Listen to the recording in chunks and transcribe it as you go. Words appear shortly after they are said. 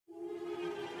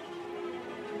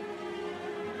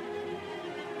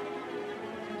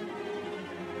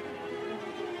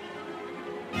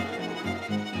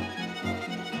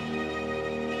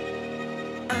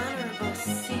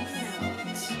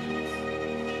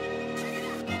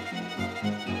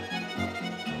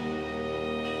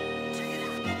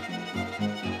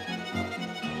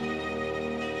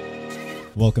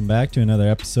Welcome back to another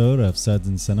episode of Suds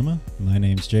and Cinema. My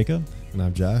name's Jacob. And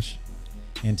I'm Josh.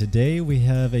 And today we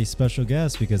have a special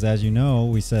guest because, as you know,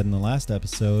 we said in the last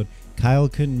episode, Kyle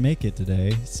couldn't make it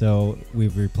today, so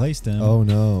we've replaced him. Oh,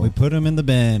 no. We put him in the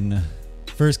bin.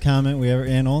 First comment we ever,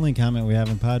 and only comment we have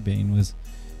in Podbean was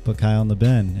put Kyle in the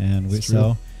bin. And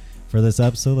so for this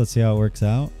episode, let's see how it works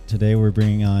out. Today we're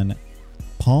bringing on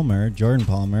Jordan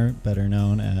Palmer, better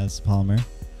known as Palmer.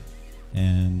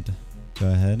 And go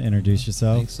ahead, introduce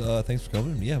yourself. Thanks for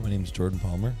coming. Yeah, my name is Jordan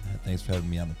Palmer. Thanks for having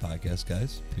me on the podcast,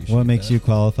 guys. Appreciate What makes that. you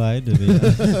qualified to be?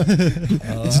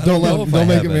 Just don't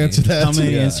make him answer that. How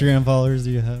many Instagram followers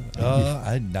do you have?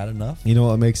 Not enough. You know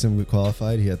what makes him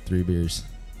qualified? He had 3 beers.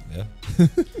 Yeah.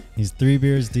 He's 3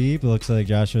 beers deep. It looks like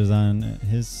Joshua's on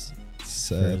his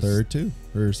Third, too?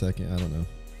 Or second? I don't know.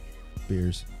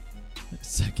 Beers.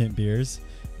 second beers.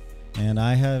 And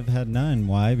I have had none.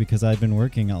 Why? Because I've been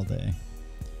working all day.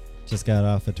 Just got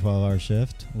off a 12-hour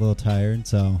shift. A little tired,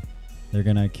 so they're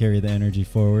going to carry the energy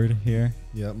forward here.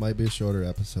 Yeah, it might be a shorter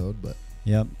episode, but...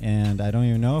 Yep, and I don't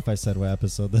even know if I said what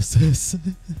episode this is.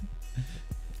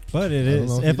 But it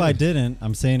is. If I didn't,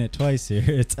 I'm saying it twice here.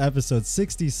 It's episode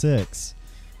 66.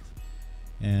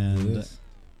 And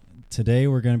today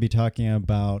we're going to be talking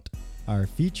about our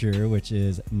feature, which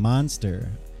is Monster,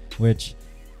 which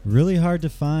really hard to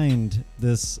find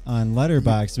this on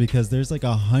Letterboxd because there's like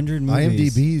 100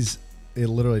 movies. IMDb's, it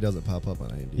literally doesn't pop up on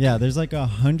IMDb. Yeah, there's like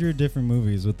 100 different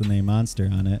movies with the name Monster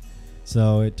on it.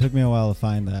 So it took me a while to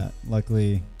find that.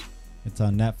 Luckily, it's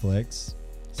on Netflix.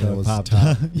 So it popped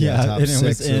up. Yeah, top and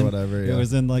 6 or whatever. It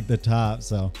was in like the top.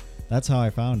 So that's how I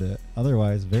found it.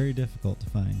 Otherwise, very difficult to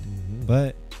find. Mm-hmm.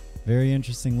 But very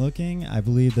interesting looking. I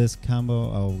believe this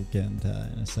combo, I'll get into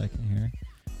that in a second here.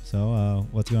 So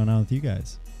what's going on with you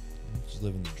guys? Just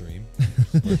living the dream.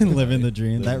 Living the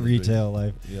dream. That retail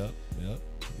life. Yep.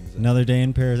 Exactly. Another day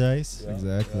in paradise. Yep,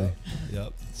 Exactly.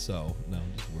 Yep. So, no,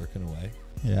 I'm just working away.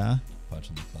 Yeah.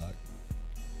 Punching the clock.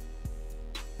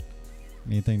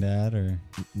 Anything to add or?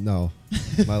 No.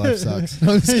 My life sucks.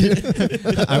 No, I'm just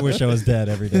kidding. I wish I was dead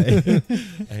every day.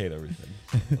 I hate everything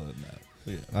other than that.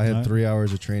 But yeah. I had 3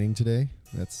 hours of training today.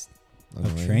 That's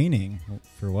Of training?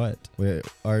 For what?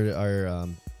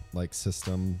 Our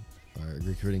system, our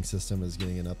recruiting system is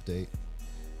getting an update.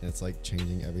 And it's like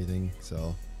changing everything.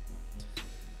 So,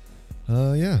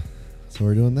 yeah. So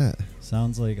we're doing that.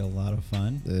 Sounds like a lot of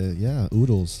fun. Yeah,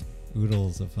 oodles,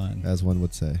 Oodles of fun. as one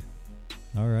would say.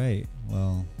 All right.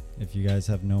 Well, if you guys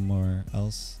have no more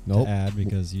else Nope. to add,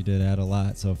 because you did add a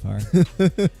lot so far,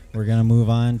 we're going to move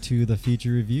on to the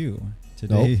feature review.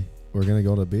 Today. Nope. We're going to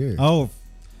go to beer. Oh,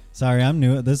 sorry. I'm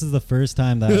new. This is the first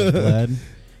time that I've led.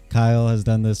 Kyle has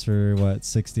done this for,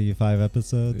 65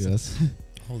 episodes? Yes.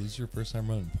 Oh, this is your first time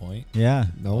running point? Yeah.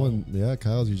 No one. Yeah,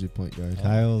 Kyle's usually point guard.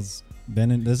 Kyle's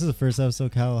been in. This is the first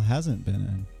episode Kyle hasn't been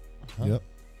in. Huh? Yep.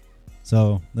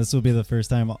 So this will be the first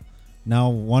time. Now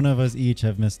one of us each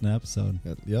have missed an episode.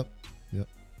 Yep.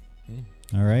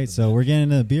 All right. So we're getting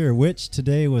into the beer, which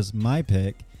today was my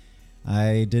pick.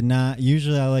 I did not.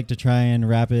 Usually I like to try and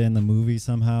wrap it in the movie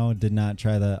somehow. Did not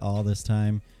try that all this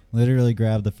time. Literally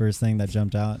grabbed the first thing that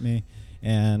jumped out at me.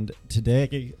 And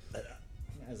today,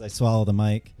 as I swallow the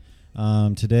mic,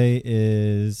 today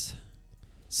is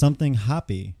something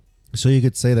hoppy. So you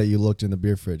could say that you looked in the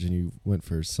beer fridge and you went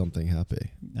for something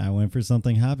happy. I went for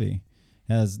something hoppy.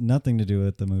 Has nothing to do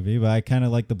with the movie, but I kind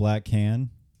of like the black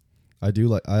can. I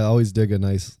always dig a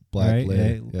nice black Right?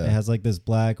 lid. It has like this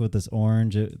black with this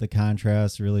orange. The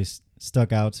contrast really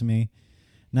stuck out to me.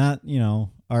 Not,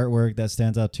 artwork that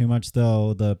stands out too much,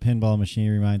 though. The pinball machine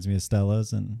reminds me of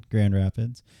Stella's and Grand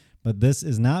Rapids. But this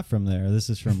is not from there. This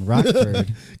is from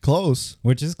Rockford. Close.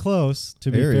 Which is close,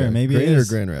 to be Area. fair. Maybe Greater it is.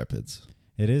 Grand Rapids.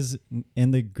 It is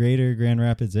in the greater Grand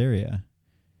Rapids area.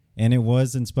 And it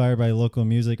was inspired by local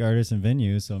music artists and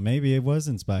venues, so maybe it was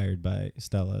inspired by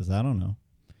Stella's. I don't know.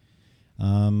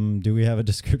 Do we have a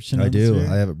description? I of this do. beer?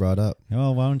 I have it brought up.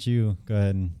 Well, why don't you go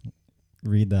ahead and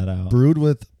read that out? Brewed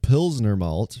with Pilsner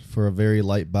malt for a very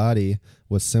light body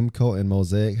with Simcoe and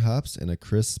Mosaic hops and a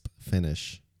crisp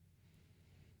finish.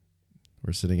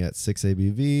 We're sitting at 6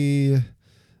 ABV.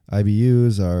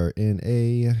 IBUs are in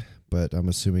A, but I'm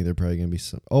assuming they're probably going to be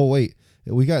some. Oh, wait.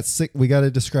 We got a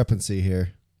discrepancy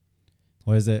here.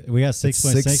 What is it? We got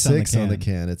 6.6 on the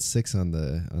can. It's 6 on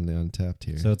the Untapped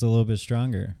here. So it's a little bit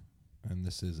stronger. And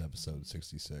this is episode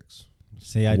 66.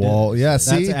 See, I Whoa, did. yeah.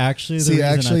 That's actually the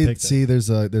reason I picked it. There's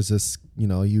this.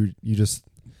 You just.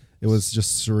 It was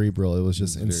just cerebral. It was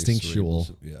just instinctual.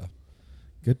 Yeah.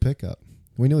 Good pickup.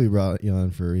 We knew we brought you on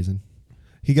for a reason.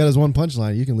 He got his one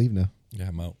punchline. You can leave now. Yeah,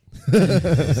 I'm out.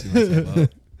 See myself out.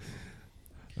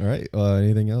 All right.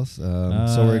 Anything else?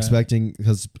 So we're expecting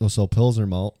so Pilsner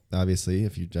malt. Obviously,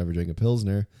 if you ever drink a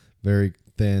Pilsner, very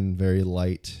thin, very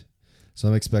light. So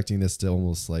I'm expecting this to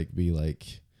almost like be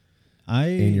like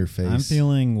in your face. I'm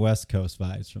feeling West Coast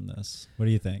vibes from this. What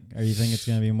do you think? Are you think it's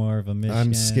going to be more of a Michigan?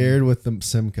 I'm scared with the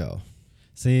Simcoe.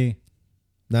 See,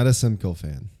 not a Simcoe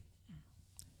fan.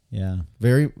 Yeah.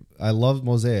 I love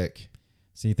Mosaic.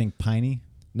 So you think piney?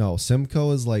 No,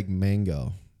 Simcoe is like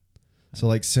mango. So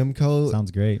like Simcoe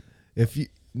sounds great. If you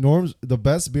the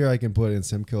best beer I can put in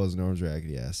Simcoe is Norm's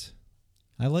Raggedy Ass.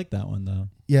 I like that one though.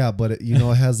 Yeah, but it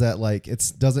has that like it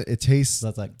tastes. So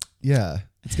that's like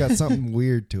it's got something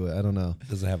weird to it. I don't know. It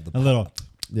doesn't have the a little.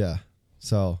 Yeah.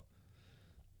 So,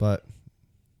 but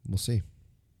we'll see.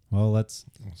 Well, let's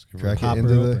crack it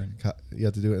into the. You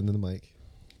have to do it into the mic.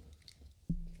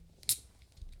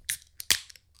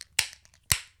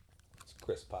 It's a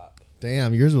crisp pop.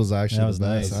 Damn, yours was actually that was the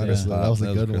best. Nice, honestly, yeah. that was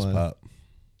a good one. Pop.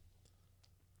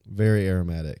 Very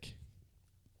aromatic.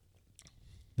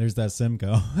 There's that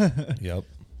Simcoe. Yep.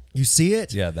 You see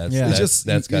it? Yeah, that's got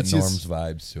it's Norm's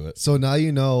vibes to it. So now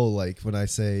you know, like when I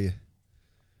say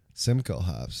Simcoe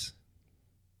hops.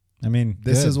 I mean,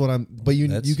 this is what I'm. But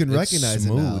you can recognize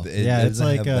smooth. it Yeah, now. it's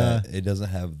like it doesn't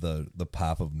have the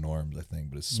pop of Norm's, I think,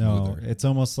 but it's smoother. No, it's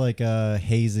almost like a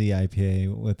hazy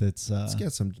IPA with its it's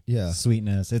got some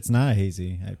sweetness. It's not a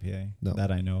hazy IPA no.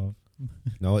 that I know of.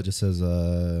 No, it just says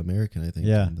American, I think.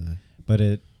 Yeah, but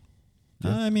it.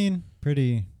 Yeah. I mean,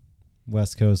 pretty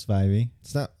West Coast vibey.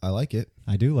 It's not. I like it.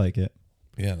 I do like it.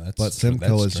 Yeah, but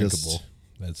Simcoe is drinkable.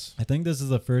 Just. I think this is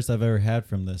the first I've ever had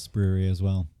from this brewery as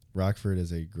well. Rockford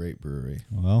is a great brewery.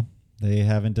 Well, they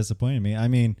haven't disappointed me. I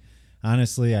mean,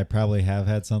 honestly, I probably have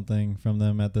had something from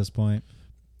them at this point.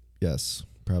 Yes,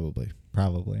 probably.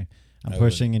 I'm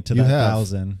pushing into that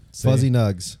 1,000. Fuzzy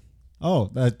Nugs.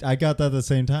 Oh, I got that at the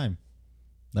same time.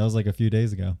 That was like a few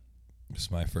days ago.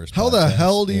 It's my first. How the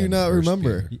hell do you not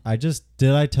remember? Beer.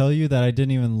 Did I tell you that I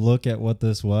didn't even look at what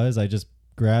this was? I just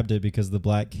grabbed it because of the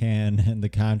black can and the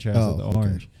contrast of the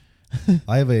orange.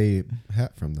 I have a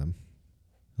hat from them.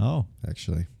 Oh,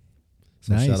 actually.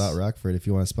 So nice. Shout out Rockford. If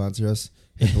you want to sponsor us,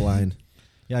 hit the line.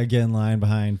 Yeah, get in line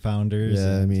behind Founders.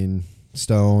 Yeah, I mean,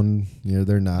 Stone,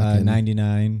 they're knocking.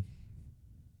 99.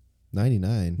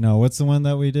 99? No, what's the one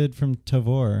that we did from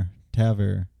Taver.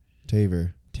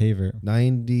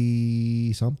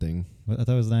 90 something. I thought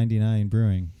it was 99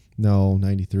 Brewing. No,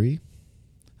 93.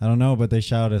 I don't know, but they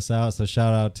shouted us out. So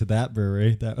shout out to that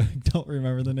brewery that I don't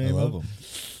remember the name of. Them.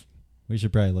 We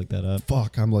should probably look that up.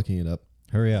 Fuck, I'm looking it up.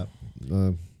 Hurry up.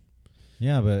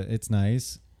 Yeah, but it's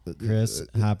nice.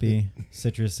 Crisp, hoppy,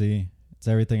 citrusy. It's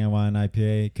everything I want in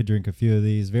IPA. Could drink a few of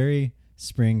these. Very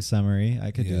spring summery.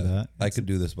 I could do that. I could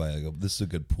do this this is a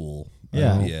good pool.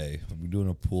 Yeah. IPA. If we're doing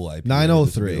a pool IPA.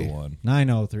 903.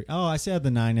 903. Oh, I said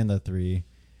the 9 and the 3.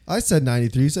 I said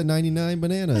 93. You said 99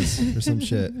 bananas or some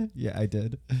shit. Yeah, I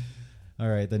did. All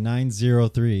right, the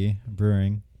 903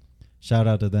 Brewing. Shout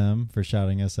out to them for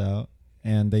shouting us out.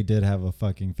 And they did have a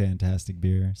fucking fantastic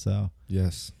beer. So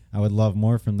yes, I would love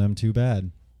more from them. Too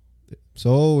bad.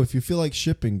 So if you feel like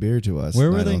shipping beer to us,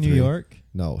 where were they? New York?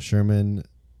 No, Sherman,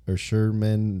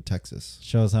 Texas.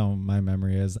 Shows how my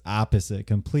memory is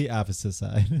complete opposite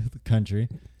side of the country.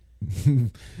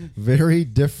 Very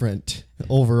different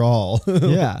overall.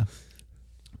 Yeah,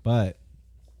 but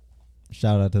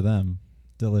shout out to them.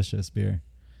 Delicious beer.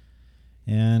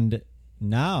 And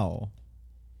now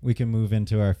we can move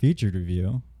into our featured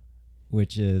review,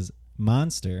 which is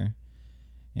Monster.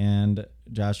 And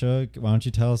Joshua, why don't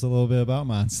you tell us a little bit about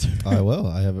Monster? I will.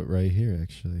 I have it right here,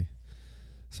 actually.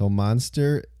 So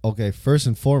Monster, okay, first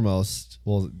and foremost,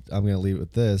 well, I'm going to leave it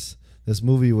with this. This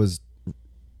movie was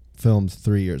filmed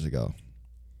 3 years ago.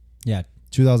 Yeah.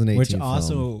 2018 Which film.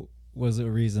 also was a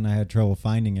reason I had trouble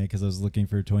finding it because I was looking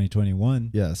for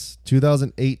 2021. Yes.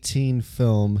 2018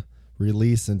 film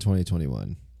released in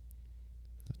 2021.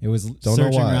 It was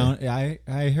searching around.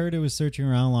 I heard it was searching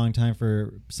around a long time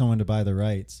for someone to buy the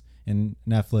rights, and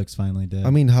Netflix finally did.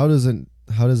 I mean, how does it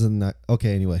not?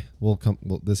 Okay, anyway,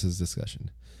 this is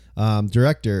discussion.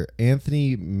 Director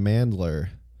Anthony Mandler,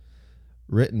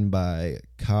 written by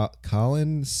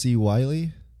Colin C.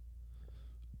 Wiley,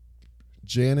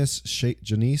 Janice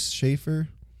Schaefer,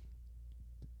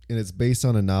 and it's based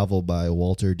on a novel by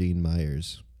Walter Dean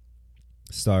Myers.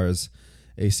 Stars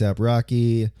A$AP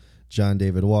Rocky, John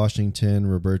David Washington,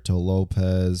 Roberto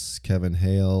Lopez, Kevin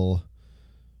Hale,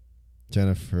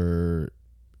 Jennifer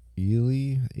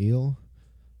Eel,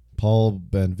 Paul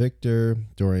Ben Victor,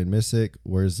 Dorian Missick.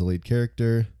 Where's the lead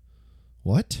character?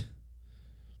 What?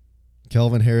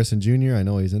 Kelvin Harrison Jr. I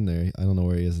know he's in there. I don't know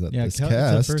where he is. That Yeah, this it's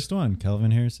cast. the first one, Kelvin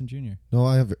Harrison Jr. No,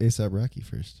 I have ASAP Rocky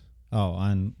first. Oh,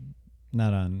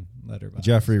 not on Letterboxd.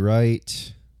 Jeffrey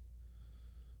Wright.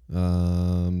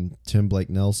 Tim Blake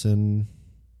Nelson.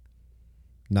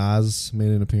 Nas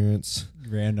made an appearance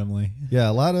Randomly. Yeah,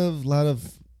 a lot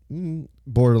of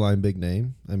borderline big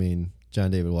name. I mean,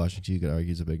 John David Washington, you could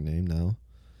argue, is a big name now.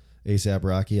 ASAP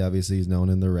Rocky, obviously, he's known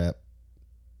in the rap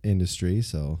industry.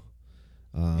 So,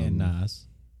 And Nas.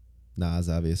 Nas,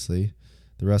 obviously.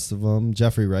 The rest of them,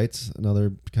 Jeffrey Wright's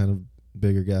another kind of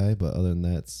bigger guy, but other than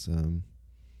that, it's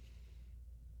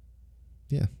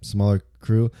smaller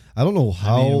crew. I don't know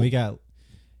how. I mean, we got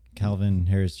Calvin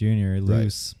Harris Jr.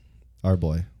 Loose. Our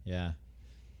boy. Yeah.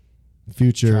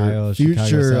 Future Trial,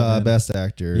 Chicago 7. Best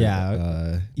actor.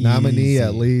 Yeah. Nominee Easy.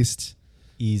 at least.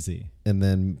 Easy. And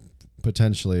then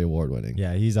potentially award winning.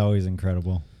 Yeah, he's always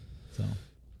incredible.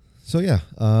 So yeah,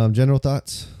 general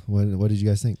thoughts. What did you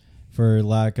guys think? For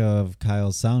lack of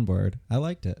Kyle's soundboard, I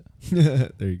liked it.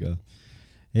 There you go.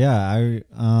 Yeah,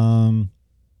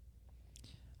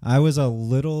 I was a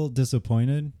little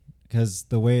disappointed because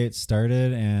the way it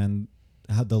started and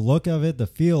how the look of it, the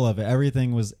feel of it,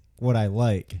 everything was what I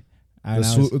like.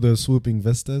 The swooping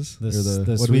vistas,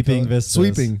 the sweeping vistas.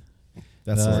 Sweeping.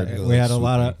 That's the word. We had a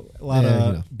lot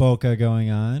of bokeh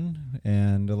going on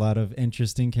and a lot of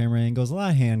interesting camera angles, a lot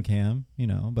of hand cam,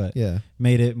 but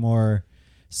made it more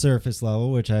surface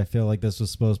level, which I feel like this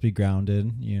was supposed to be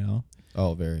grounded,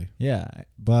 Oh, very. Yeah,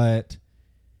 but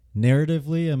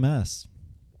narratively a mess.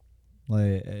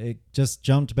 Like it just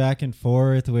jumped back and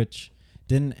forth, which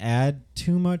didn't add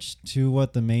too much to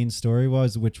what the main story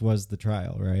was, which was the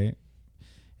trial, right?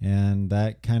 And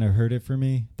that kind of hurt it for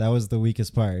me. That was the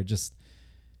weakest part.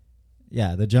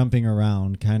 The jumping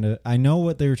around kind of. I know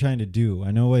what they were trying to do.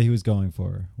 I know what he was going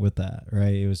for with that,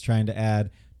 right? He was trying to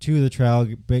add to the trial,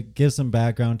 give some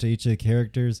background to each of the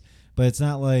characters, but it's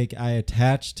not like I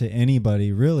attached to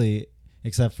anybody really,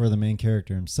 except for the main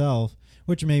character himself,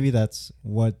 which maybe that's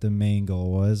what the main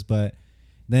goal was, but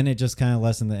then it just kind of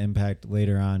lessened the impact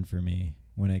later on for me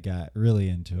when it got really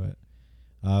into it.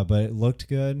 But it looked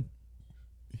good.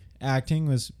 Acting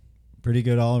was pretty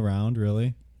good all around,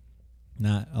 really.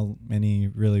 Not any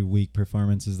really weak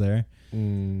performances there.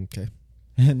 Okay.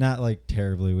 Not like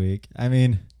terribly weak. I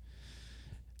mean,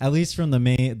 at least from the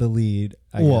lead.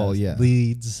 I guess. Yeah.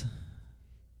 Leads.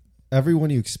 Everyone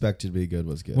you expected to be good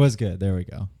was good. Was good. There we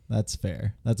go. That's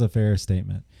fair. That's a fair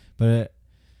statement. But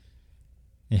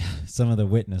some of the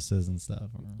witnesses and stuff.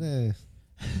 It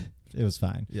was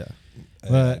fine. Yeah.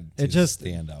 But it just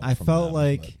stand out. I felt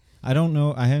like I don't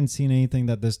know. I haven't seen anything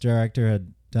that this director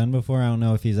had done before. I don't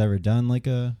know if he's ever done like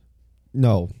a.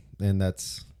 No, and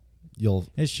that's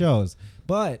It shows,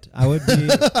 but I would be.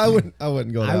 I wouldn't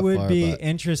go that far. I would be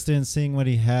interested in seeing what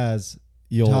he has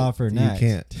to offer next. You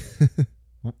can't.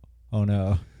 Oh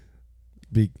no.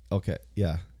 Okay.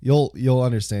 Yeah. You'll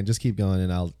understand. Just keep going,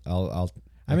 and I'll.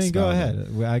 I mean, go ahead.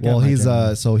 He's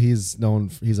he's known.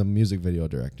 He's a music video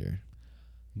director.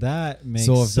 That makes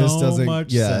if this doesn't,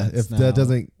 much sense. If that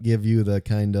doesn't give you the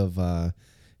kind of,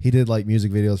 he did like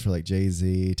music videos for like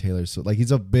Jay-Z, Taylor Swift. Like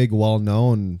he's a big,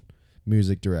 well-known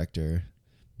music director,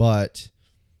 but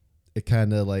it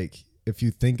kind of like if you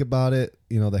think about it,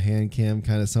 the hand cam,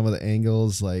 kind of some of the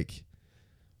angles, like,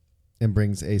 and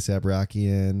brings ASAP Rocky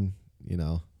in.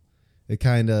 It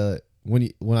kind of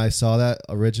when I saw that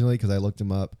originally, because I looked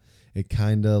him up, it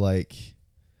kind of like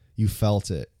you felt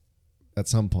it at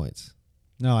some points.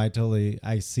 No, I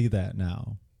see that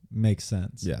now. Makes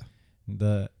sense. Yeah.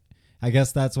 I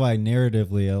guess that's why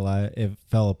narratively it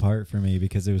fell apart for me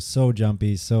because it was so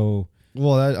jumpy, so.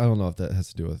 Well, I don't know if that has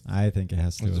to do with. I think it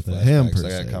has to do with him per I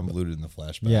se. got convoluted in the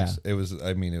flashbacks. Yeah. It was.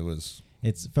 I mean, it was.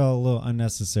 It felt a little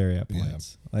unnecessary at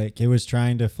points. Yeah. Like it was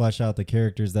trying to flesh out the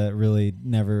characters that really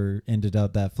never ended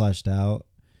up that fleshed out.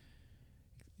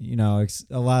 A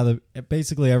lot of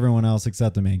basically everyone else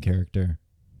except the main character.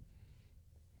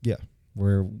 Yeah.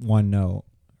 Were one note,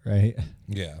 right?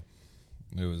 Yeah.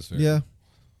 It was. Yeah.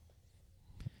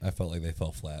 I felt like they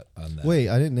fell flat on that. Wait,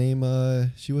 I didn't name.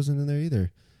 She wasn't in there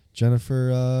either.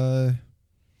 Jennifer.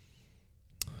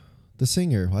 The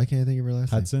singer. Why can't I think of her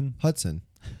last name? Hudson.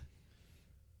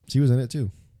 She was in it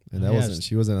too, and that wasn't.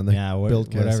 She wasn't on the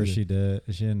build cast. Whatever she did,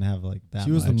 she didn't have like that.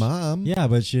 She was the mom. Yeah,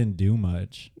 but she didn't do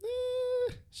much.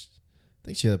 I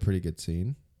think she had a pretty good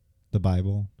scene. The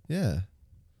Bible. Yeah.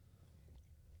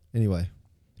 Anyway,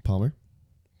 Palmer.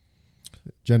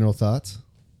 General thoughts.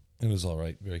 It was all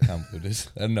right. Very convoluted.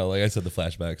 I don't know. Like I said, the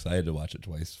flashbacks. I had to watch it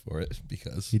twice for it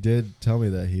because he did tell me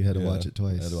that he had to watch it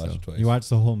twice. I had to watch it twice. You watched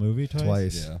the whole movie twice?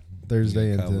 Twice. Yeah.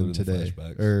 Thursday and then today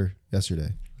or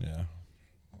yesterday. Yeah.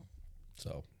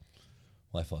 So,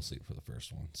 well, I fell asleep for the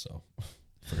first one. So,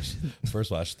 first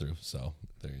watch through. So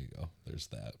there you go. There's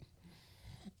that.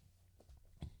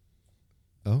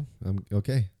 Oh,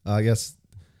 okay. I guess,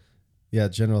 yeah,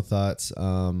 general thoughts.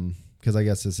 Because I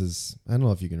guess this is, I don't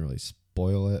know if you can really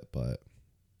spoil it, but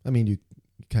I mean, you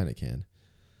kind of can.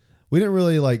 We didn't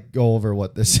really like go over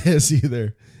what this is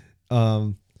either.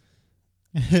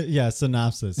 Yeah,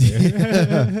 synopsis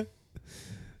here.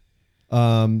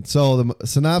 So the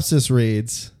synopsis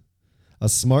reads, a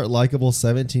smart, likable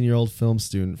 17-year-old film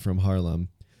student from Harlem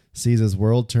sees his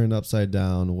world turned upside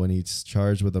down when he's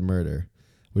charged with a murder.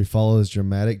 We follow his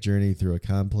dramatic journey through a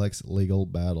complex legal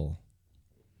battle.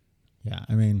 Yeah,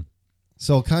 I mean,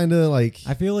 so kind of like,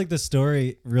 I feel like the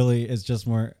story really is just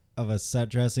more of a set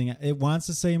dressing. It wants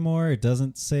to say more. It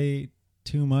doesn't say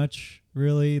too much,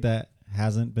 really, that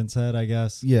hasn't been said, I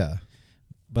guess. yeah,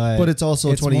 But it's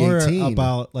also it's 2018. more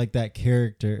about like that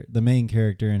character, the main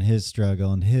character, and his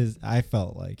struggle, and his, I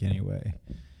felt like anyway,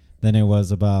 than it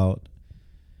was about.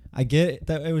 I get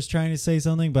that it was trying to say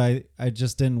something, but I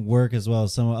just didn't work as well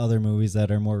as some other movies that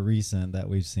are more recent that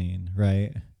we've seen,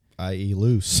 right? i.e.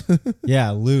 Loose.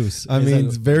 Yeah, Loose. I mean,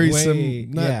 it's very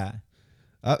yeah.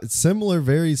 Similar,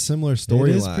 very similar storyline.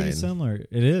 It is pretty similar.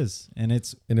 It is, and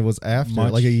it was after,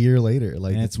 much, like a year later.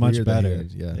 Like and it's much weird that better.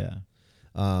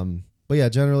 yeah. But yeah,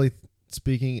 generally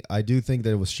speaking, I do think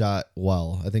that it was shot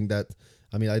well. I think that,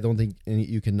 I mean, I don't think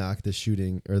you can knock the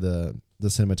shooting or the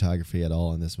cinematography at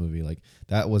all in this movie. Like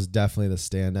that was definitely the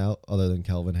standout, other than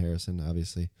Kelvin Harrison,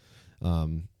 obviously.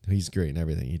 He's great in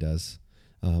everything he does.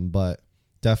 But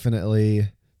definitely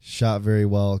shot very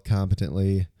well,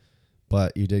 competently.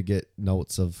 But you did get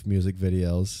notes of music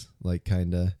videos, like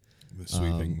kind of With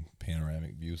sweeping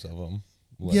panoramic views of them.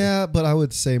 Like, yeah, but I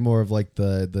would say more of like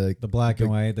the black and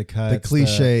white, the cuts, the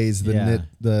cliches, the yeah.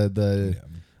 the yeah.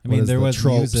 I mean, there was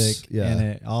tropes, music yeah. in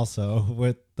it also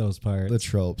with those parts. The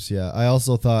tropes, yeah. I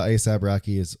also thought A$AP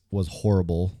Rocky was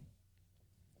horrible.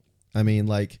 I mean,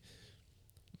 the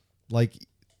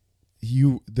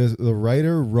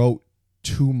writer wrote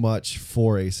too much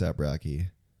for A$AP Rocky,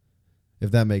 if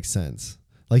that makes sense.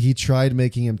 Like he tried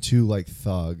making him too like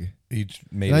thug.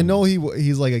 And I know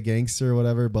he's like a gangster or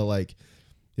whatever, but like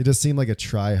it just seemed like a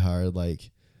try hard. Like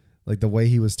the way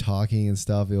he was talking and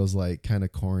stuff, it was like kind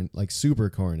of corny, like super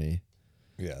corny.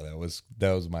 Yeah, that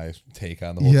was my take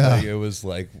on the whole thing. It was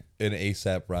like an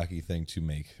A$AP Rocky thing to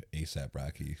make A$AP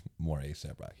Rocky more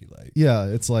A$AP Rocky like. Yeah,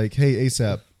 it's like, hey,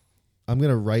 A$AP, I'm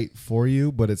gonna write for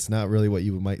you, but it's not really what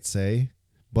you might say.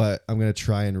 But I'm gonna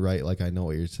try and write like I know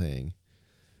what you're saying,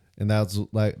 and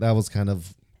that was kind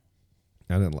of,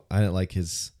 I didn't like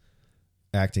his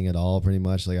acting at all. Pretty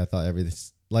much, like I thought everything,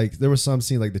 like there was some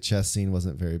scene, like the chess scene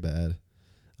wasn't very bad.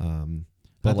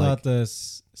 But I thought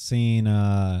this scene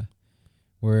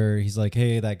where he's like,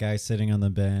 "Hey, that guy sitting on the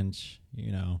bench,"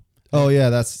 you know. Oh yeah,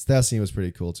 that scene was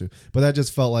pretty cool too. But that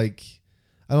just felt like,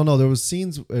 I don't know. There was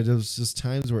just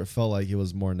times where it felt like it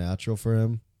was more natural for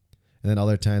him, and then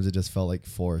other times it just felt like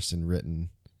forced and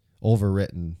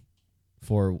overwritten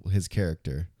for his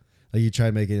character. Like you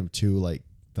tried making him too like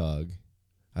thug.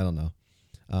 I don't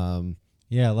know.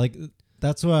 Yeah, like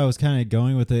that's why I was kind of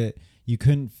going with it. You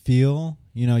couldn't feel,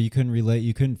 you couldn't relate,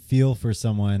 you couldn't feel for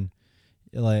someone,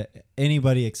 like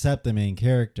anybody except the main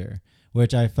character,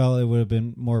 which I felt it would have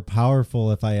been more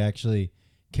powerful if I actually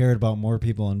cared about more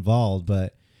people involved.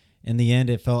 But in the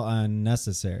end, it felt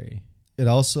unnecessary. It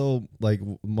also, like,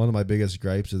 one of my biggest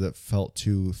gripes is it felt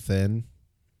too thin.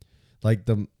 Like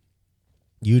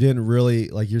you didn't really,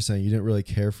 like you're saying, you didn't really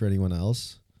care for anyone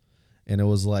else. And it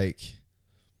was like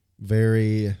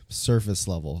very surface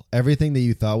level. Everything that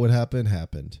you thought would happen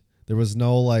happened. There was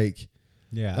no like,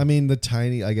 yeah. I mean, the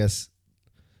tiny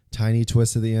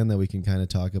twist at the end that we can kind of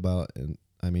talk about. And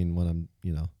I mean, when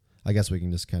I guess we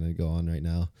can just kind of go on right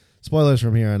now. Spoilers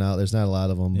from here on out. There's not a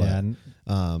lot of them, but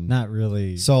not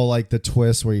really. So like the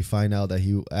twist where you find out that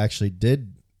he actually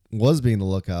was being the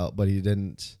lookout, but he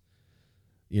didn't,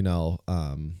 he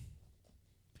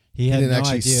didn't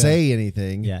actually say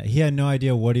anything. Yeah, he had no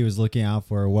idea what he was looking out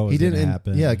for or what was going to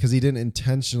happen. Yeah, because he didn't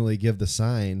intentionally give the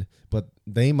sign, but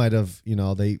they might have,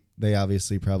 they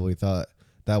obviously probably thought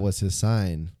that was his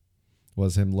sign,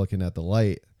 was him looking at the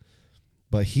light.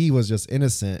 But he was just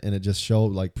innocent, and it just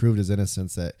proved his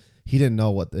innocence, that he didn't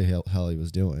know what the hell he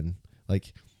was doing.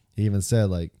 Like, he even said,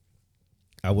 like,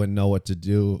 I wouldn't know what to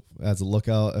do as a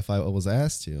lookout if I was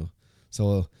asked to.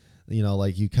 So,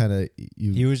 like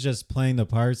he was just playing the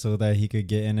part so that he could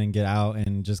get in and get out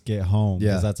and just get home,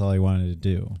 because that's all he wanted to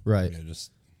do. Right. Yeah,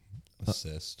 just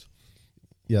assist.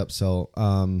 Yep. So,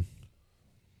 so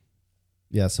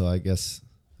I guess,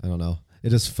 I don't know. It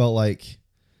just felt like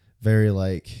very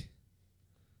like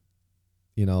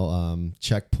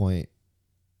checkpoint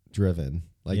driven.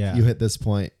 Like Yeah. you hit this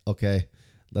point, okay,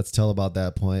 let's tell about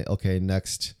that point. Okay,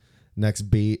 next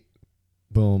beat,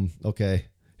 boom. Okay,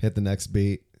 hit the next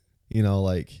beat.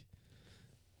 Like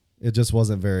it just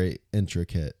wasn't very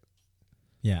intricate.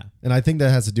 Yeah. And I think that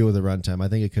has to do with the runtime. I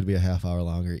think it could be a half hour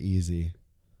longer, easy.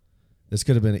 This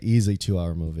could have been an easy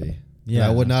 2-hour movie. Yeah.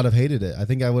 And I would not have hated it. I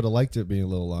think I would have liked it being a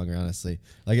little longer, honestly.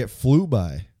 Like it flew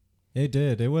by. It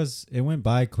did. It went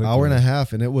by quickly. Hour and a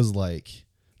half, and it was like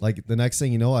the next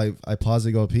thing you know, I paused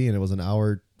to go pee, and it was an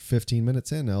hour 15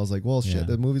 minutes in. And I was like, well, shit,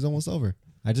 the movie's almost over.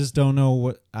 I just don't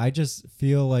know I just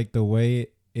feel like the way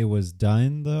it was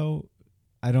done, though,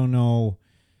 I don't know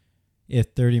if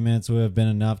 30 minutes would have been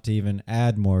enough to even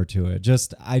add more to it.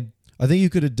 I think you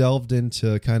could have delved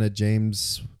into kind of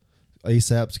James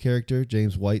ASAP's character,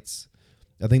 James White's.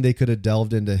 I think they could have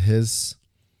delved into his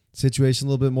situation a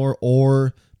little bit more,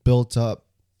 or built up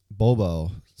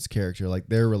Bobo's character, like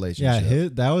their relationship. Yeah,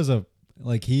 that was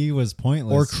he was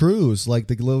pointless. Or Cruz,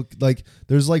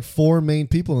 there's like 4 main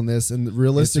people in this, and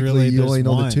realistically, you only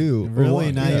know the 2.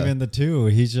 Really, not even the 2.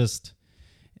 He's just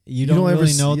you don't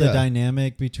really know the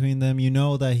dynamic between them. You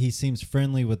know that he seems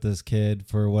friendly with this kid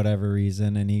for whatever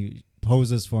reason, and he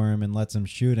poses for him and lets him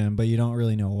shoot him, but you don't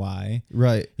really know why.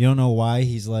 Right. You don't know why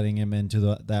he's letting him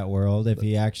into that world, if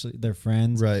he actually they're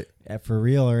friends, right, for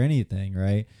real or anything,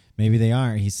 right? Maybe they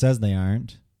aren't. He says they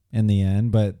aren't in the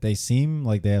end, but they seem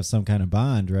like they have some kind of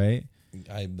bond, right?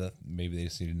 Maybe they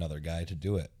just need another guy to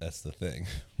do it. That's the thing.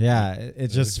 Yeah, it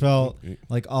just felt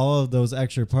like all of those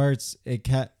extra parts, it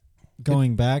kept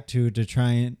going back to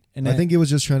try and I think it was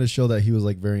just trying to show that he was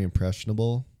like very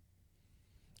impressionable.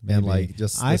 Maybe. And like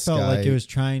just I felt like it was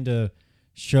trying to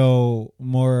show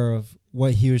more of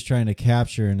what he was trying to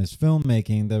capture in his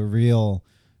filmmaking, the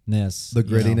realness, the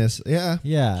grittiness.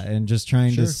 Yeah, and just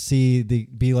trying to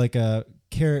be like a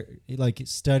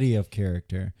study of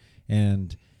character,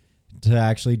 and to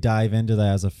actually dive into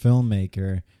that as a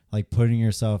filmmaker, like putting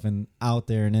yourself out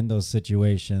there and in those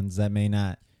situations that may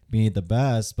not be the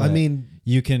best, but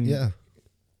you can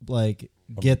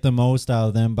get the most out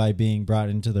of them by being brought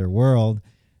into their world.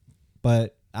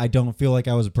 But I don't feel like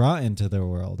I was brought into their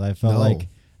world. I felt like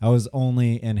I was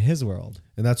only in his world.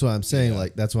 And that's what I'm saying. Yeah.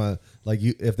 Like, that's why,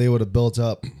 if they would have built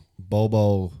up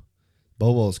Bobo's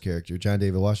character, John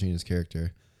David Washington's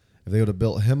character, if they would have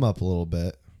built him up a little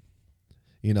bit,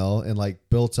 and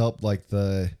built up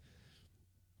the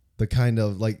kind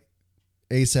of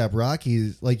ASAP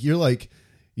Rocky,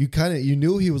 you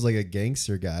knew he was like a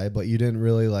gangster guy, but you didn't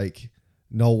really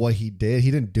know what he did. He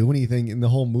didn't do anything in the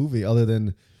whole movie other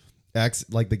than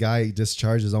the guy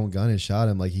discharged his own gun and shot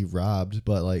him like he robbed,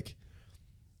 but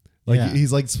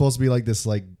he's supposed to be this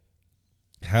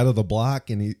head of the block,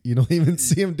 and you don't even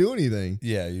see him do anything.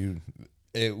 Yeah,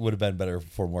 it would have been better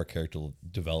for more character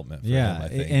development for him, I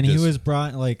think. And he was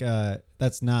brought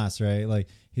that's Nas, right?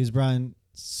 He was brought in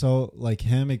so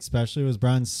him especially was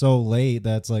brought in so late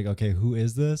that's okay, who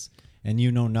is this? And you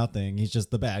know nothing. He's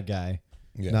just the bad guy.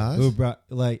 Yeah. Nas? Who brought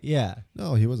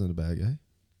No, he wasn't a bad guy.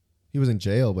 He was in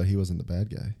jail, but he wasn't the bad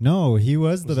guy. No, he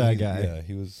was the bad guy. Yeah,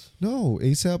 he was. No,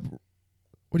 ASAP.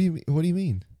 What do you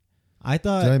mean? I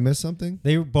thought. Did I miss something?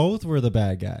 They both were the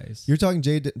bad guys. You're talking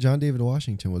John David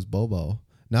Washington was Bobo.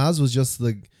 Nas was just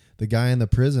the guy in the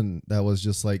prison that was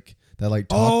just talked to him.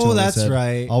 Oh, that's said,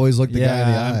 right. Always look the guy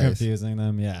in the eyes. I'm confusing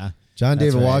them. Yeah. John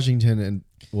David Washington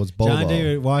was Bobo. John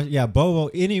David Bobo.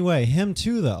 Anyway, him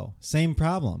too though. Same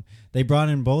problem. They brought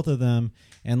in both of them.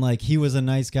 And he was a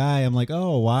nice guy. I'm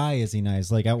oh, why is he nice?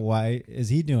 Why is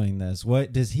he doing this?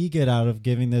 What does he get out of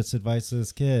giving this advice to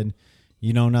this kid?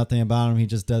 You know nothing about him. He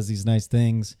just does these nice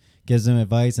things, gives him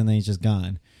advice, and then he's just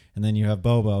gone. And then you have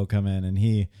Bobo come in, and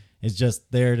he is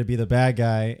just there to be the bad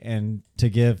guy and to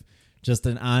give just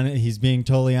he's being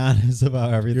totally honest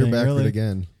about everything. You're backward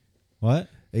again. What?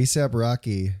 ASAP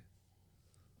Rocky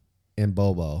and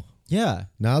Bobo. Yeah.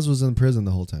 Nas was in prison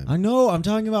the whole time. I know. I'm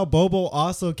talking about Bobo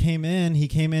also came in. He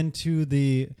came into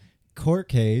the court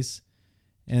case.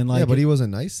 And yeah, but he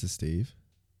wasn't nice to Steve.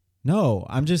 No,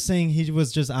 I'm just saying he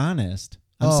was just honest.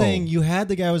 I'm saying you had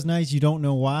the guy who was nice. You don't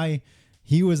know why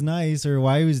he was nice or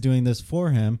why he was doing this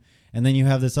for him. And then you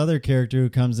have this other character who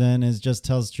comes in and just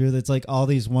tells the truth. It's all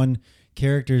these one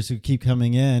characters who keep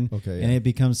coming in. Okay, yeah. And it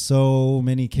becomes so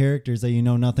many characters that you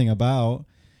know nothing about.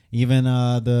 Even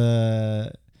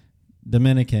the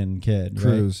Dominican kid,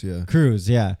 Cruz, right? yeah. Cruz,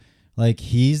 yeah.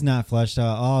 He's not fleshed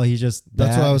out at all. He's just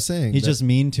That's what I was saying. He's just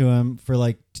mean to him for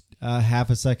half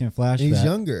a second flashback. And he's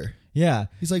younger. Yeah.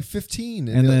 He's 15.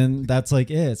 And then that's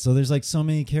it. So there's so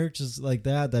many characters like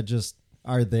that just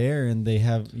are there, and they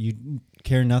have you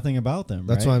care nothing about them.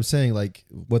 That's right? what I'm saying. Like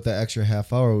with the extra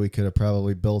half hour, we could have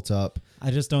probably built up.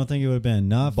 I just don't think it would have been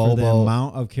enough Bobo, for the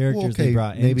amount of characters they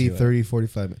brought maybe into 30,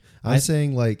 45 minutes. I'm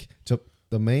saying like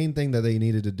the main thing that they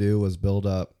needed to do was build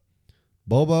up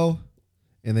Bobo,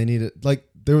 and they needed like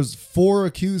there was 4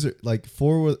 accusers, like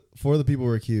four of the people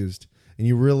were accused, and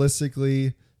you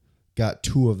realistically got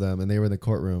 2 of them, and they were in the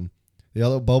courtroom. The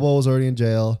other Bobo was already in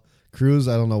jail. Cruz,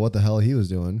 I don't know what the hell he was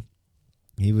doing.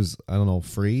 He was, I don't know,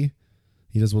 free.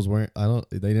 He just was wearing.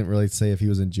 They didn't really say if he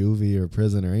was in juvie or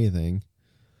prison or anything.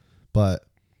 But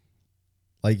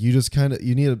like you just kind of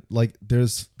you need to like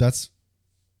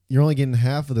you're only getting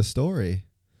half of the story.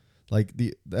 Like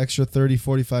the extra 30,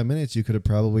 45 minutes you could have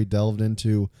probably delved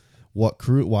into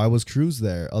why was Cruz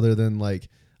there other than like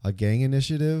a gang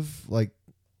initiative, like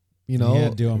you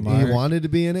know, he wanted to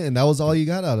be in it and that was all you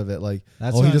got out of it. Like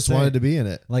he just wanted to be in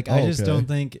it. Like I just don't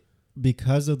think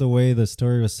because of the way the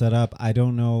story was set up, I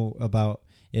don't know about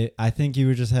it. I think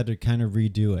you just had to kind of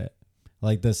redo it.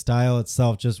 Like the style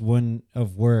itself just wouldn't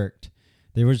have worked.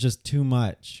 There was just too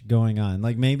much going on.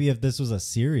 Like maybe if this was a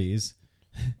series,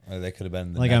 they could have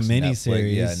been like a mini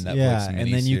series,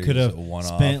 and then you could have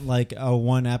spent like a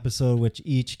 1 episode with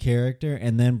each character,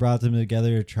 and then brought them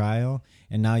together to trial,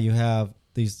 and now you have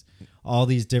all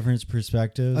these different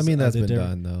perspectives. I mean that's been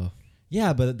done though.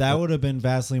 Yeah, but that would have been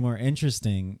vastly more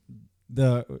interesting.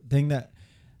 The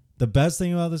best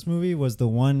thing about this movie was the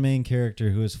one main character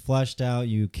who is fleshed out.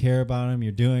 You care about him.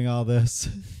 You're doing all this.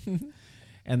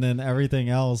 And then everything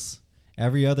else,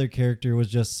 every other character was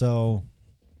just so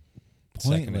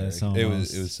pointless. It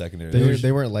was secondary.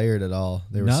 They weren't layered at all.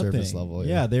 They were surface level.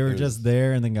 Yeah, they were just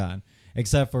there and then gone.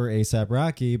 Except for A$AP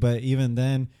Rocky. But even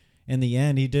then, in the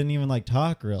end, he didn't even like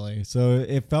talk really. So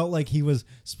it felt like he was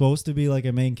supposed to be like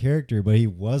a main character, but he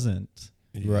wasn't.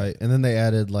 Yeah. Right. And then they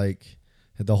added like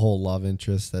the whole love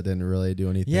interest that didn't really do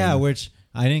anything. Yeah, which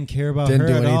I didn't care about her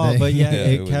at all. But yeah,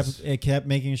 it kept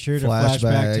making sure to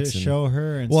flashback to show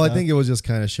her. And stuff. I think it was just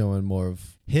kind of showing more of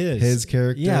his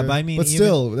character. Yeah, but I mean,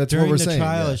 still, that's what we're saying. During the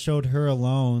trial, it showed her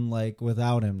alone, like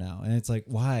without him now, and it's like,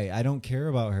 why? I don't care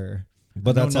about her.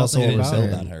 But that's also what we're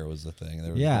saying. On her was the thing.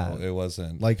 It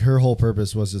wasn't like her whole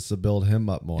purpose was just to build him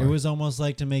up more. It was almost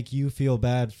like to make you feel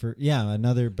bad for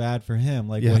another bad for him,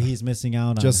 like what he's missing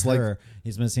out on just her.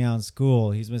 He's missing out on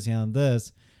school. He's missing out on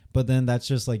this. But then that's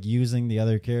just like using the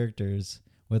other characters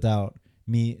without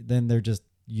me. Then they're just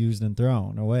used and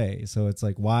thrown away. So it's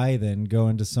like, why then go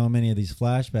into so many of these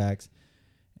flashbacks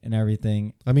and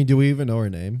everything? I mean, do we even know her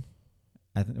name?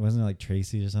 Wasn't it like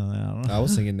Tracy or something? I don't know. I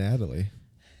was thinking Natalie.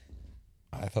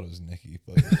 I thought it was Nikki,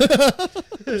 but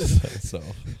so.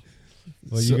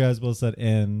 Well, you guys both said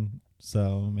N,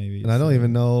 so maybe. And I don't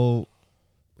even know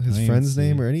his friend's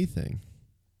name or anything.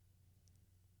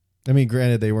 I mean,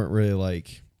 granted, they weren't really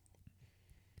like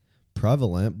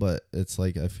prevalent, but it's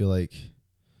like I feel like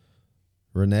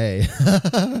Renee.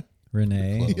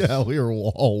 Renee. Yeah, we were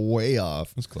all way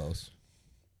off. It was close.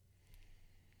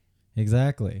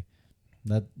 Exactly.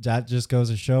 That just goes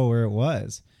to show where it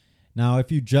was. Now,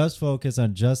 if you just focus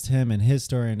on just him and his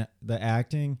story and the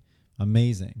acting,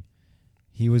 amazing.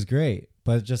 He was great.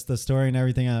 But just the story and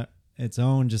everything on its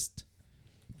own just,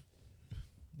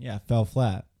 fell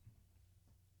flat.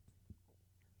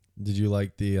 Did you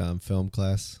like the film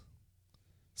class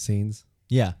scenes?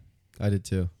 Yeah. I did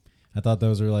too. I thought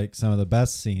those were like some of the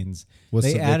best scenes.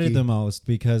 They added the most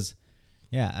because,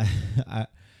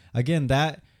 again,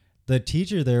 the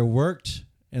teacher there worked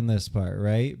in this part,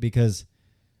 right? Because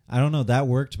I don't know, that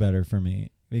worked better for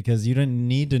me because you didn't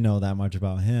need to know that much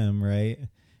about him, right?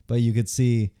 But you could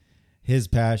see his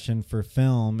passion for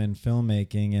film and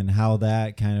filmmaking and how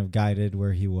that kind of guided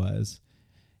where he was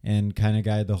and kind of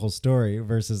guided the whole story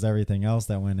versus everything else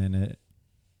that went in it.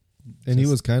 And he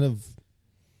was kind of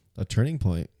a turning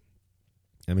point.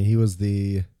 I mean, he was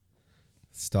the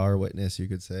star witness, you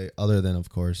could say, other than, of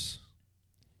course,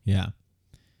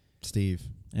 Steve.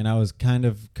 And I was kind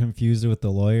of confused with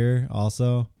the lawyer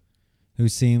also, who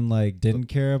seemed like didn't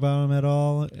care about him at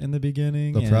all in the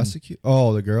beginning. The prosecutor?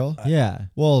 Oh, the girl? Yeah.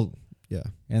 Well, yeah.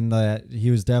 And that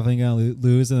he was definitely going to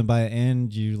lose. And then by the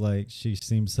end, she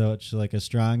seemed such like a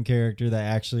strong character that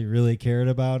actually really cared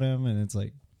about him. And it's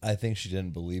like, I think she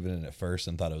didn't believe in it at first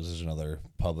and thought it was just another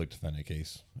public defendant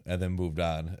case, and then moved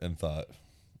on and thought,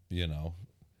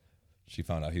 she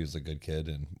found out he was a good kid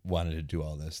and wanted to do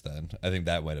all this. Then I think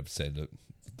that might have saved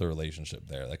the relationship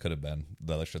there. That could have been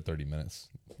the extra 30 minutes.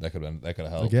 That could have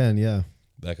helped. Again, yeah.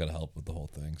 That could have helped with the whole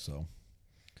thing. So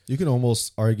you can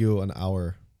almost argue an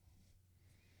hour.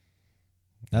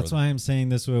 That's why I'm saying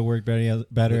this would work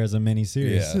better as a mini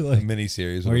series. Yeah, like, a mini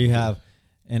series where you have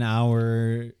an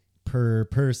hour per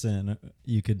person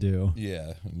you could do.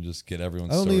 Yeah, and just get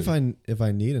everyone's I don't story. know if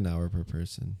I need an hour per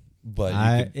person.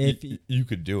 But you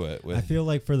could do it. With, I feel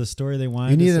like for the story they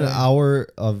want, You need an hour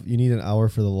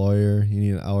for the lawyer. You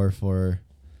need an hour for.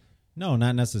 No,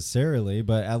 not necessarily,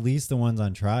 but at least the ones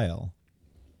on trial.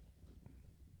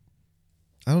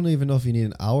 I don't even know if you need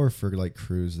an hour for like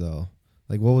Cruz though.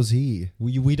 Like, what was he?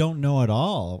 We don't know at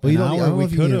all. Well, I don't know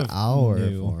if you need an hour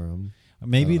knew. for him.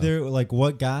 Maybe they're like,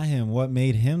 what got him? What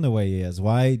made him the way he is?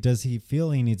 Why does he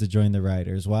feel he needs to join the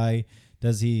Riders? Why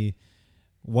does he?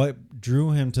 What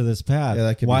drew him to this path? Yeah,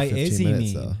 that could Why be 15 is he minutes,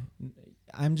 mean? though.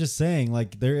 I'm just saying,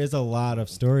 like, there is a lot of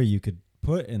story you could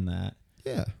put in that.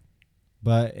 Yeah.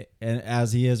 But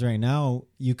as he is right now,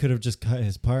 you could have just cut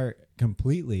his part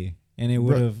completely, and it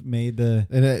would have made the.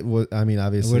 And it would. I mean,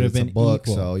 obviously, have it's a been book,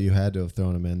 equal. so you had to have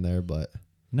thrown him in there. But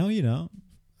No, you don't.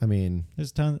 I mean,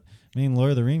 There's tons. I mean,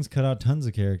 Lord of the Rings cut out tons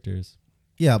of characters.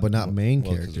 yeah, but not main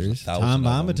 'cause there's characters. 1,000 Tom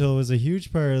of them. Bombadil was a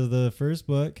huge part of the first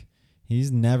book. He's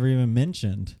never even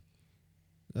mentioned.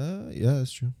 Yeah,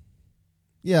 that's true.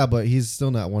 Yeah, but he's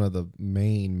still not one of the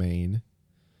main.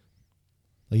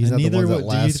 Like he's And not the neither ones that do you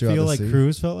last throughout feel the like series.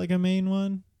 Cruz felt like a main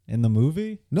one in the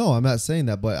movie? No, I'm not saying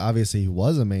that, but obviously he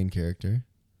was a main character.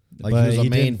 Like but he was a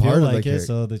main didn't feel part of like the it. character.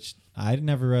 So that I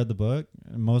never read the book.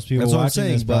 Most people That's what I'm watching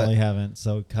this saying, but- probably haven't.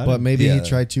 So cut But him. maybe Yeah. he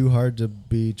tried too hard to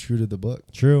be true to the book.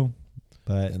 True,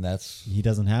 but And that's he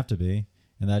doesn't have to be,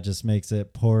 and that just makes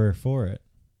it poorer for it.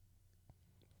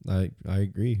 I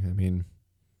agree. I mean,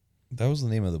 that was the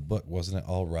name of the book, wasn't it?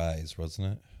 All Rise,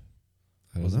 wasn't it?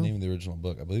 I What was don't the know. name of the original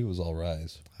book? I believe it was All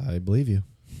Rise. I believe you.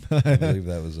 I believe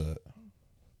that was a.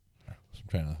 I'm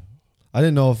trying to. I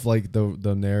didn't know if like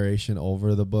the narration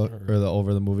over the book or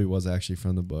over the movie was actually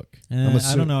from the book. I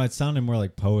don't know. It sounded more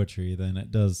like poetry than it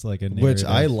does like a narrative. Which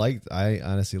I liked. I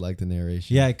honestly liked the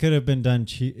narration. Yeah, it could have been done.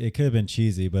 It could have been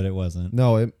cheesy, but it wasn't.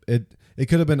 No, it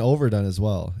could have been overdone as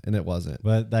well, and it wasn't.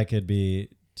 But that could be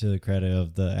to the credit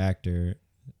of the actor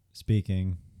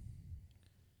speaking.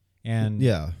 And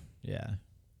Yeah, yeah.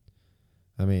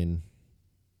 I mean,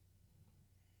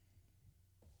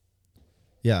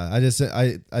 yeah.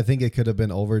 I think it could have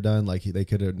been overdone. Like they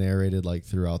could have narrated like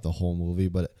throughout the whole movie,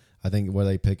 but I think where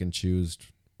they pick and choose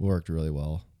worked really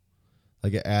well.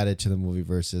 Like it added to the movie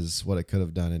versus what it could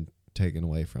have done and taken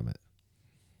away from it.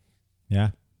 Yeah.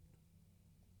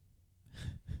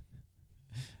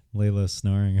 Layla's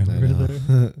snoring I over know.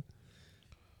 there.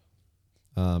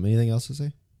 Anything else to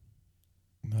say?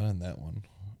 Not on that one.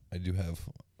 I do have.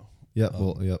 Yep,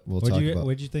 we'll talk about.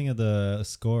 What'd you think of the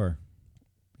score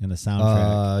and the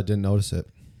soundtrack? I didn't notice it.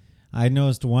 I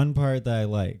noticed one part that I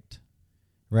liked.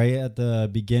 Right at the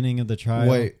beginning of the trial.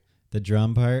 Wait. The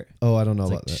drum part. Oh, I don't know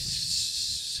It's about like,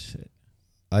 that.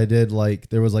 I did like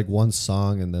there was like one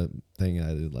song in the thing I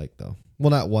did like though. Well,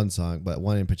 not one song, but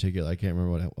one in particular. I can't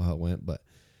remember how it went, but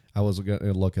I was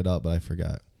gonna look it up, but I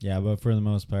forgot. Yeah, but for the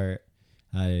most part,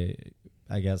 I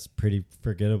guess pretty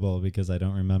forgettable because I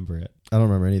don't remember it. I don't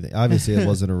remember anything. Obviously, it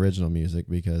wasn't original music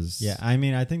because Yeah, I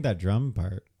mean, I think that drum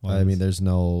part was. I mean, there's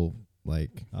no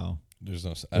like Oh. There's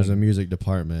no. there's a music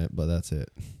department, but that's it.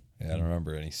 Yeah, I don't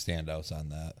remember any standouts on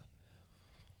that.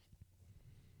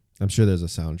 I'm sure there's a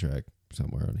soundtrack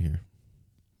somewhere on here.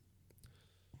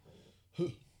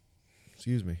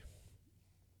 Excuse me.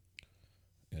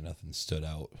 Yeah, nothing stood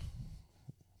out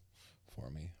for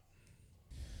me.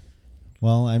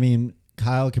 Well, I mean,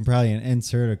 Kyle can probably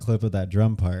insert a clip of that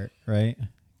drum part, right?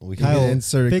 We Kyle, can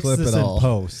insert a fix clip this at in all.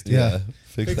 post. Yeah.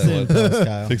 Fix Fix that it in one. post,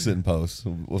 Kyle. Fix it in post.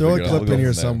 We'll Throw a figure it out. clip We'll go in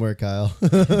here from there. somewhere, Kyle.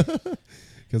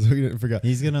 Because we didn't forget.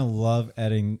 He's gonna love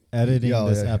editing Oh,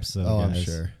 this yeah. episode. Oh, I'm guys.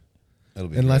 sure. It'll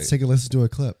be And let's great. take a listen to a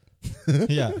clip.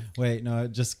 Yeah. Wait, no,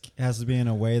 it just has to be in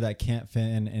a way that can't fit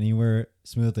in anywhere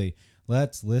smoothly.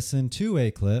 Let's listen to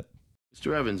a clip.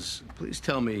 Mr. Evans, please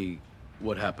tell me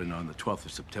what happened on the 12th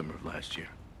of September of last year.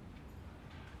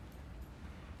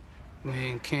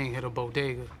 Me and King hit a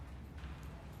bodega.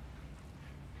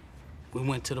 We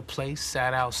went to the place,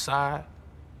 sat outside.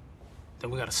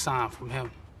 Then we got a sign from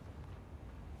him.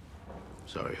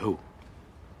 Sorry, who?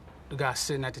 The guy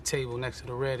sitting at the table next to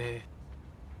the redhead.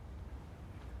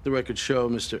 The records show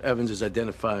Mr. Evans is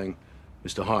identifying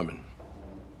Mr. Harmon.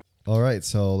 All right,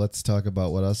 so let's talk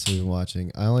about what else we've been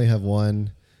watching. I only have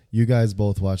one. You guys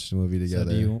both watched the movie So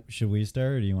together. should we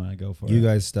start or do you want to go for it? You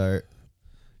guys start.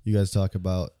 You guys talk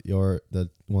about the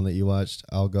one that you watched.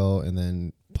 I'll go, and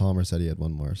then Palmer said he had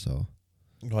one more. So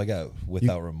Well, I got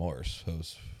Without Remorse. It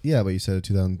was, yeah, but you said a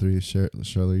 2003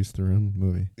 Charlize Theron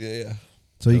movie, yeah.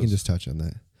 so you can Those- just touch on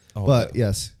that. Oh, But okay.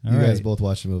 yes, All you guys right. both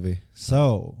watched the movie.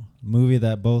 So, movie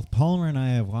that both Palmer and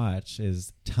I have watched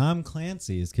is Tom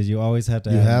Clancy's, because you always have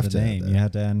to You add have the to add name. that. You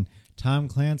have to add Tom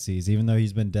Clancy's, even though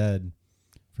he's been dead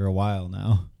for a while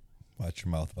now. Watch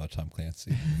your mouth about Tom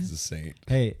Clancy. He's a saint.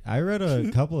 Hey, I read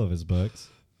a couple of his books.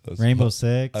 Rainbow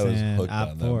Six and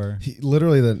Op 4. He,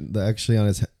 literally, the actually on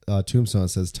his tombstone it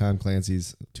says Tom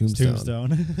Clancy's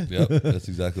tombstone. Yep, that's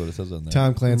exactly what it says on there.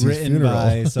 Tom Clancy's written funeral.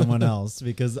 by someone else,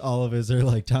 because all of his are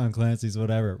like Tom Clancy's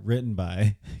whatever. Written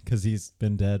by, because he's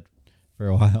been dead for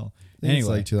a while. It's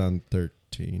Anyway, like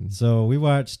 2013. so we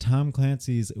watched Tom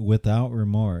Clancy's Without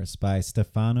Remorse by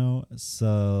Stefano. Is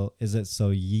it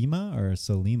Sollima or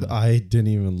Solima? I didn't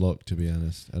even look, to be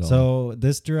honest, at all. So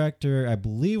this director, I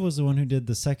believe, was the one who did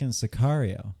the second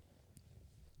Sicario.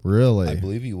 Really? I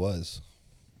believe he was.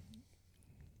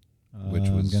 Which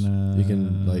was you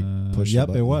can like push. Yep,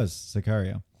 the it button. was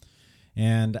Sicario.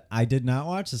 And I did not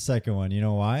watch the second one. You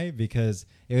know why? Because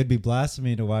it would be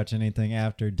blasphemy to watch anything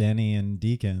after Denny and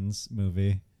Deacon's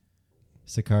movie,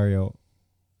 Sicario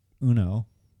Uno,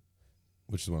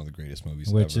 Which is one of the greatest movies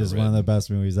which ever is one of the best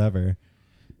movies ever.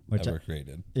 ever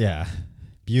created. Yeah,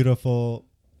 beautiful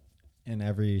in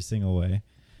every single way.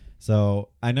 So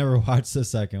I never watched the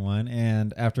second one,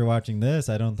 and after watching this,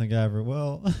 I don't think I ever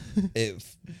will. It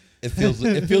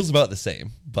feels about the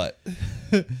same, but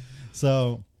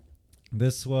So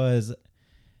this was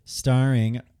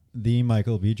starring the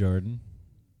Michael B. Jordan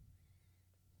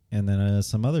and then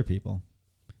some other people.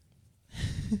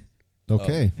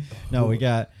 Okay. No, we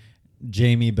got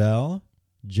Jamie Bell,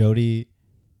 Jodie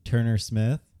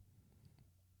Turner-Smith,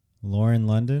 Lauren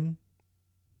London,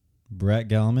 Brett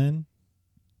Gelman,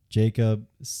 Jacob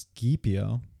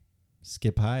Scipio,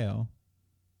 Sepio,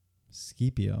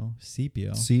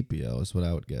 Sepio is what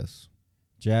I would guess.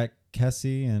 Jack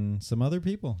Kessie, and some other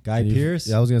people. Guy And Pearce.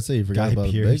 Yeah, I was gonna say you forgot Guy about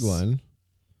the Pearce. big one.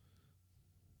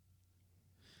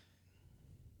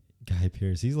 Guy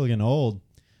Pearce. He's looking old.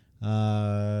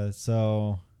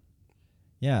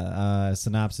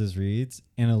 Synopsis reads: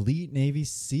 An elite Navy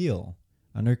SEAL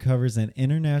uncovers an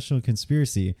international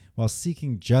conspiracy while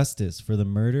seeking justice for the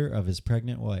murder of his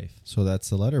pregnant wife. So that's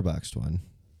the letterboxed one.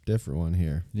 Different one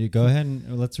here. You go ahead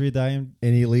and let's read that. An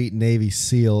elite Navy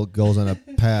SEAL goes on a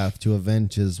path to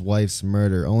avenge his wife's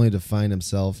murder, only to find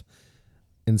himself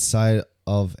inside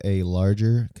of a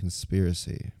larger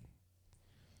conspiracy.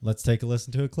 Let's take a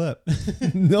listen to a clip.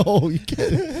 No, you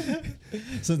can't.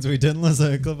 Since we didn't listen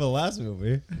to a clip of the last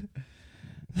movie.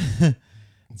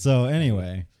 So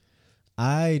anyway,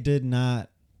 I did not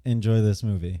enjoy this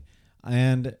movie.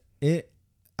 And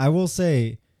I will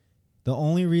say, the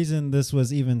only reason this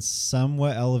was even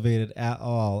somewhat elevated at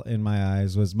all in my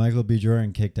eyes was Michael B.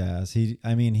 Jordan kicked ass.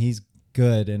 He's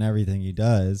good in everything he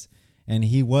does, and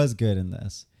he was good in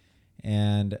this.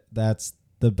 And that's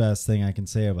the best thing I can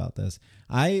say about this.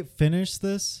 I finished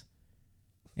this,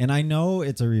 and I know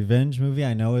it's a revenge movie.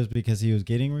 I know it's because he was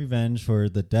getting revenge for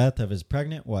the death of his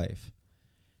pregnant wife.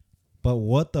 But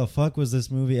what the fuck was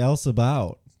this movie else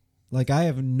about? Like, I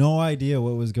have no idea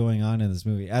what was going on in this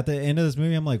movie. At the end of this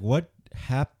movie, I'm like, what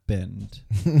happened?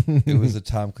 it was a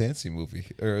Tom Clancy movie,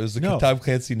 or it was a Tom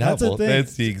Clancy novel.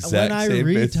 That's the exact same.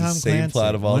 It's the same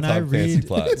plot of all Tom Clancy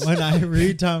plots. When I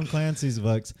read Tom Clancy's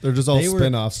books, They're just all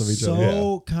spin-offs of each other.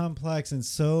 So complex and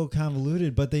so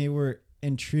convoluted, but they were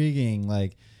intriguing,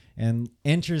 like, and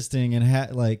interesting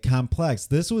and like complex.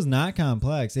 This was not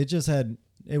complex.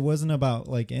 It wasn't about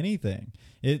like anything.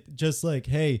 It just like,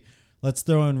 hey, let's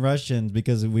throw in Russians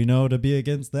because we know to be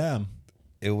against them.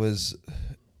 It was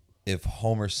if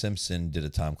Homer Simpson did a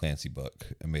Tom Clancy book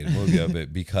and made a movie of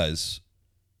it, because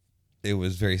it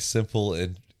was very simple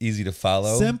and easy to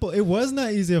follow. Simple. It was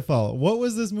not easy to follow. What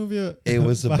was this movie It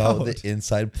was about the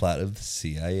inside plot of the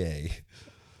CIA.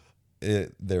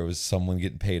 There was someone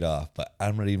getting paid off, but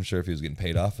I'm not even sure if he was getting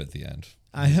paid off at the end.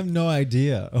 I have no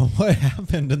idea what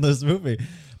happened in this movie,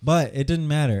 but it didn't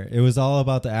matter. It was all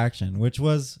about the action, which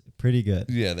was pretty good.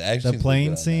 Yeah, the action. The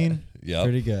plane scene,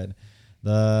 pretty good.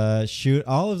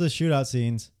 All of the shootout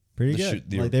scenes, pretty good.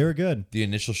 They were good. The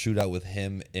initial shootout with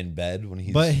him in bed when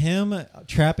he's. But him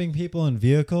trapping people in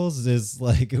vehicles is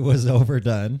like, it was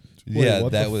overdone. Yeah,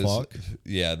 that was. Fuck?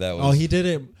 Yeah, that was. Oh, he did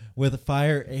it with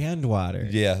fire and water.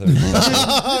 Yeah.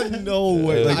 No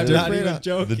way. Like, I'm not even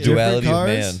joking. The duality of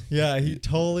man. Yeah, he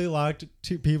totally locked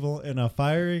two people in a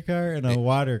fiery car and a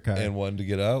water car. And one to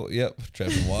get out. Yep.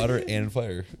 Trapped in water and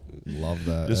fire. Love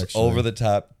that. Just over the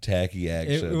top, tacky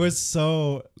action. It was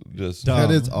so just dumb.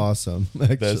 That is awesome.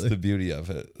 Actually. That's the beauty of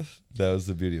it. That was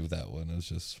the beauty of that one. It was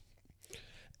just.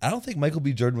 I don't think Michael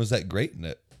B. Jordan was that great in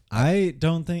it. I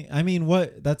don't think. I mean,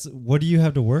 what do you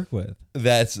have to work with?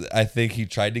 I think he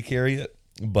tried to carry it,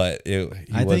 but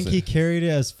I think he carried it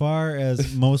as far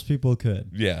as most people could.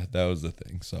 Yeah, that was the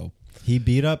thing. So he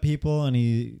beat up people and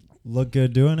he looked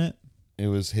good doing it. It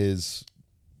was his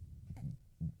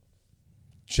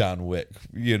John Wick,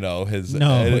 his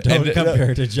don't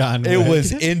compare to John Wick. It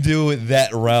was into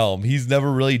that realm. He's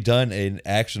never really done an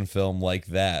action film like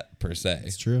that per se.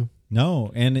 It's true.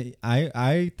 No, and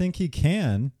I think he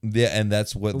can. Yeah, and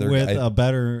that's what they're with a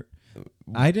better.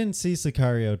 I didn't see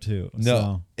Sicario 2. No,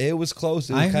 so. it was close.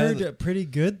 It was I heard pretty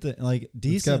good, decent.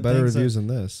 It's got better reviews than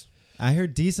this. I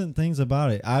heard decent things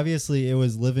about it. Obviously, it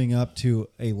was living up to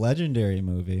a legendary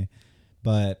movie,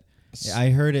 but I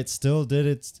heard it still did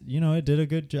it did a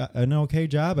good job, an okay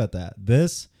job at that.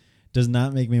 This does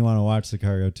not make me want to watch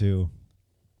Sicario 2.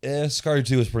 Sicario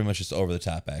 2 is pretty much just over the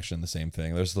top action, the same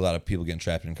thing. There's a lot of people getting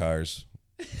trapped in cars.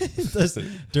 This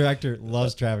director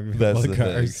loves trapping people That's in the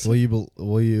cars. thing.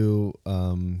 Will you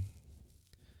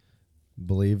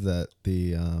believe that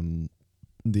the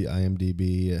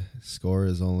IMDb score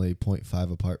is only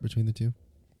 0.5 apart between the two?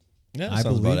 Yeah, I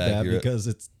sounds believe about that accurate. because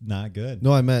it's not good.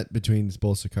 No, I meant between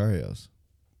both Sicarios.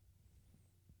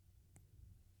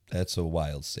 That's a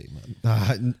wild statement.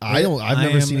 I've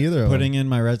never seen either of them. Putting in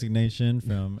my resignation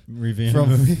from reviewing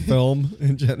From a movie. film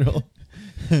in general.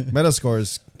 Metascore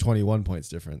is 21 points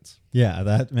difference. Yeah,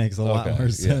 that makes a lot Okay, more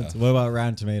sense. yeah. What about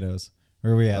Rotten Tomatoes?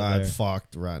 Where are we at I there?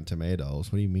 fucked Rotten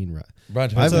Tomatoes. What do you mean?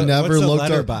 Rotten I've Tomatoes- never what's the looked up.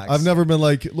 letterbox? I've never been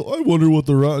like, I wonder what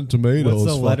the Rotten Tomatoes. What's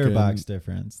the letterbox fucking-"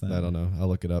 difference then? I don't know. I'll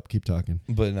look it up. Keep talking.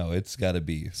 But no, it's got to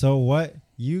be. So what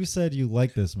you said you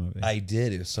like this movie. I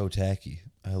did. It was so tacky.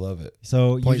 I love it.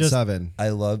 So you just 0.7. I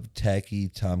love tacky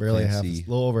Tom Barely half, a Clancy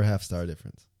little over half star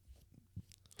difference.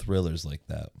 thrillers like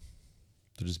that.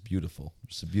 They're just beautiful.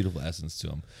 Just a beautiful essence to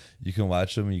them. You can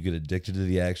watch them, you get addicted to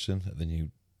the action, and then you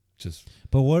just.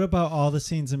 But what about all the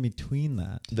scenes in between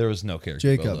that? There was no character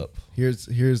build Jacob, up.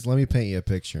 here's. Let me paint you a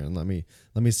picture, and let me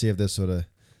see if this would have.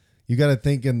 You got to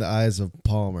think in the eyes of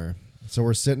Palmer. So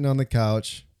we're sitting on the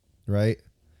couch, right?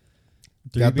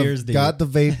 Three beers deep. Got the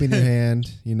vape in your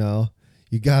hand.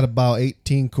 You got about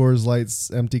 18 Coors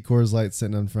Lights, empty Coors Lights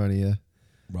sitting in front of you.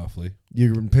 Roughly.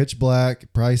 You're in pitch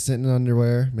black, probably sitting in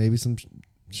underwear, maybe some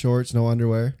shorts, no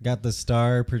underwear. Got the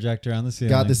star projector on the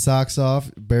ceiling. Got the socks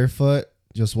off, barefoot,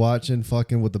 just watching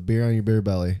fucking with the beer on your beer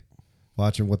belly.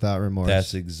 Watching without remorse.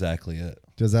 That's exactly it.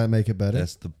 Does that make it better?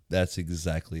 That's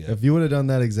exactly it. If you would have done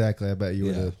that exactly, I bet you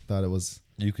would have Yeah. thought it was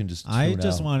You can just. I tune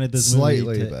just out. wanted this Slightly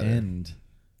movie to better. end.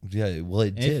 Yeah, well,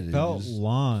 it did. It felt was-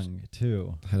 long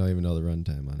too. I don't even know the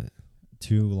runtime on it.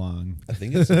 Too long. I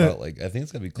think it's about I think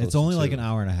it's gonna be close. It's only to like two. an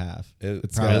hour and a half.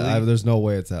 It's Probably. there's no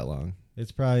way it's that long.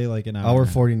 It's probably like an hour. Hour and a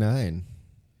half. 49.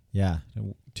 Yeah,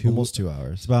 Almost 2 It's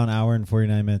hours. about an hour and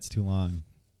 49 minutes too long.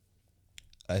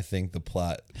 I think the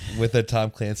plot with a Tom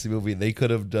Clancy movie, they could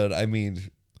have done. I mean,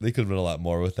 they could have done a lot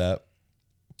more with that.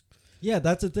 Yeah,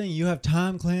 that's the thing. You have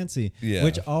Tom Clancy, Yeah.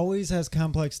 which always has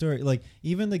complex story. Like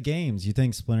even the games, you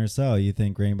think Splinter Cell, you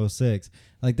think Rainbow Six.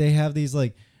 Like they have these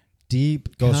like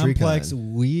deep, Ghost complex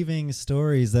Recon. weaving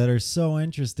stories that are so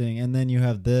interesting. And then you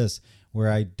have this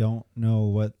where I don't know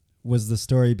what was the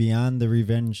story beyond the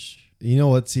revenge. You know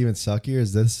what's even suckier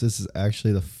is this is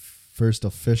actually the first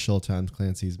official Tom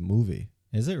Clancy's movie.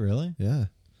 Is it really? Yeah.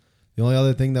 The only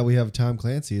other thing that we have Tom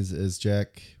Clancy is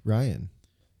Jack Ryan.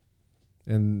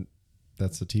 And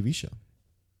that's a TV show.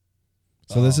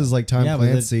 So this is like Tom Yeah,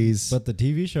 Clancy's. But the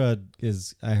TV show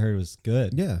is, I heard, was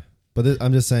good. yeah. But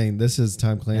I'm just saying this is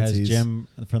Tom It has Clancy's. Jim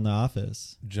from The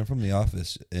Office. Jim from The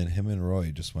Office and him and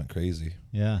Roy just went crazy.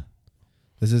 Yeah.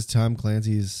 This is Tom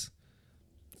Clancy's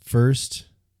first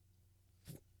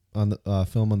on the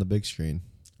film on the big screen.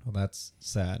 Well, that's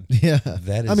sad. Yeah.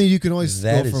 That is. I mean, you can always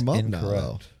that go is from up now. incorrect.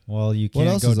 Though. Well, you What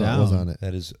can't else go was down. on it?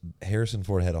 That is Harrison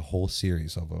Ford had a whole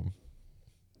series of them.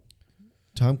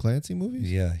 Tom Clancy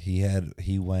movies? Yeah,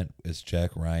 he went as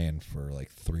Jack Ryan for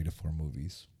like 3 to 4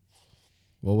 movies.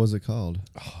 What was it called?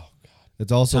 Oh God!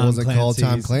 It also Tom wasn't called Tom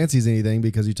Clancy's. Clancy's anything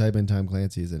because you type in Tom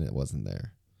Clancy's and it wasn't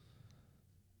there.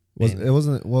 It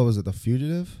wasn't. What was it? The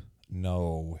Fugitive?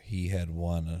 No, he had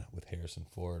one with Harrison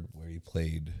Ford where he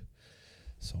played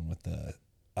someone with the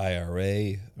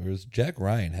IRA. Whereas Jack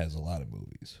Ryan has a lot of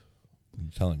movies. I'm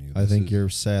telling you. I this think is- you're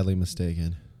sadly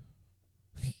mistaken.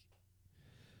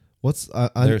 What's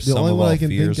There's the Some only of one All I can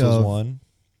Fears think was of? one.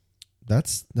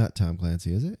 That's not Tom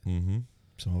Clancy, is it? Mm-hmm.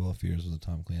 Some of All Fears was a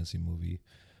Tom Clancy movie,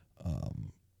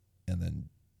 and then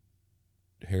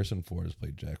Harrison Ford has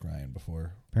played Jack Ryan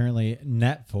before. Apparently,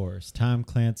 Net Force. Tom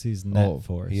Clancy's Net Oh,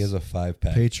 Force. He has a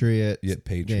 5-pack. Patriot.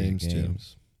 Patriot games, too.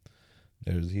 games.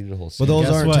 He did a whole. But those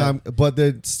Guess aren't what? Tom. But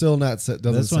they're still not. Doesn't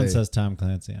This one say. says Tom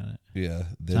Clancy on it. Yeah,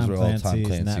 those Tom are all Tom Clancy's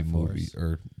Clancy Net movies Force.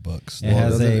 or books. It Well,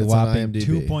 has doesn't- a it's on whopping IMDb.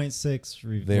 2.6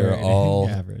 review. They're all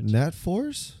average. Net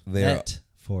Force. They're Net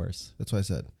Force. That's what I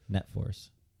said. Net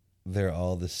Force. they're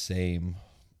all the same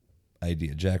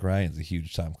idea. Jack Ryan's a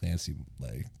huge Tom Clancy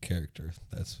character.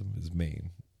 That's his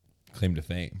main claim to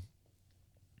fame.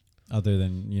 Other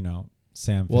than,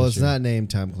 Sam Fisher. Well, it's not named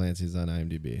Tom Clancy's on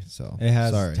IMDb, so It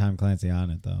has sorry. Tom Clancy on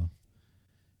it, though.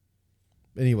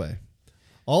 Anyway,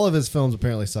 all of his films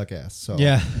apparently suck ass. So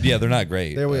Yeah. Yeah, they're not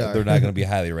great. There we are. They're not going to be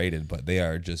highly rated, but they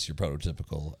are just your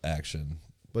prototypical action.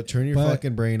 But turn your But-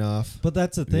 fucking brain off. But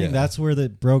that's the thing. Yeah. That's where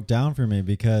that broke down for me,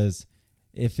 because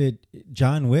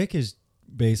John Wick is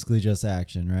basically just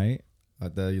action, right?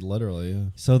 Literally, yeah.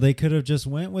 So they could have just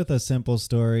went with a simple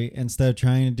story instead of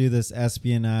trying to do this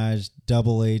espionage,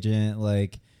 double agent,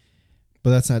 But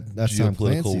that's Tom Geopolitical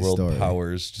Clancy's world story.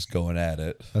 powers just going at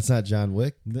it. That's not John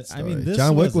Wick. I mean, this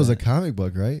John Wick was a wasn't- comic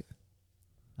book, right?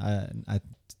 I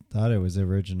thought it was the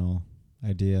original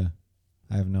idea.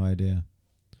 I have no idea.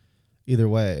 Either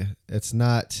way, it's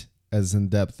not as in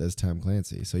depth as Tom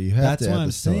Clancy. So you have That's to what add I'm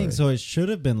the story. saying. So it should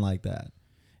have been like that.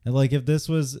 And if this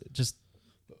was just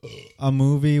a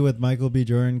movie with Michael B.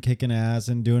 Jordan kicking ass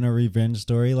and doing a revenge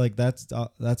story, that's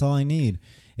all I need.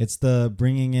 It's the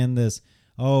bringing in this,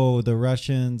 the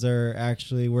Russians are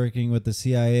actually working with the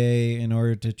CIA in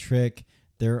order to trick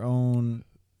their own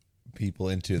People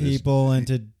into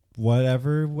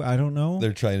whatever. I don't know.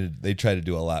 They try to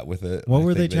do a lot with it. What I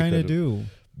were they think trying to could've- do?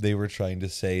 They were trying to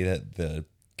say that the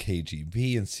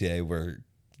KGB and CIA were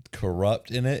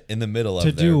corrupt in it in the middle of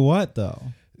To their, do what, though?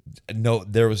 No,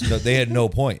 they had no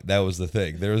point. That was the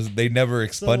thing. They never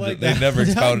expunged they that- never I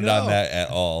expounded on know. that at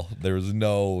all. There was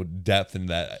no depth in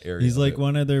that area. He's of it.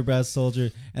 one of their best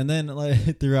soldiers. And then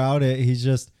throughout it, he's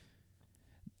just,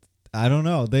 I don't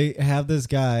know. They have this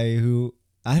guy who,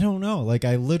 I don't know.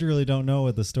 I literally don't know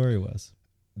what the story was.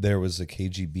 There was a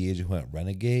KGB agent who went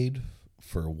renegade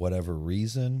for whatever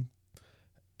reason,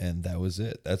 and that was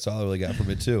it. That's all I really got from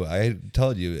it too. I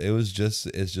told you it's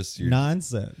just your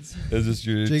Nonsense. it's just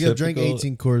your Jacob, drink typical-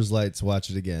 18 Coors Lights. Watch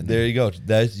it again. There you go.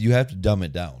 That you have to dumb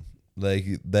it down. The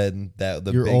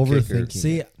You're big overthinking. kicker.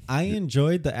 See, I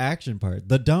enjoyed the action part.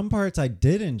 The dumb parts I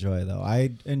did enjoy, though.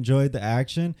 I enjoyed the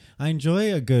action. I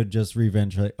enjoy a good just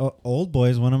revenge. Old Boy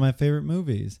is one of my favorite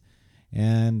movies.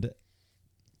 And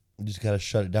You just gotta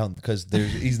shut it down because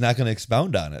he's not gonna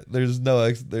expound on it. There's no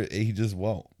he just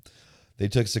won't. They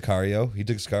took Sicario. He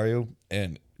took Sicario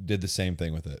and did the same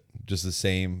thing with it. Just the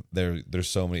same. There's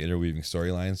so many interweaving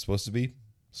storylines supposed to be.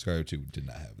 Sicario 2 did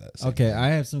not have that. okay, thing. I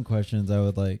have some questions I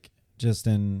would just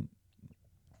in,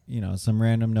 some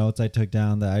random notes I took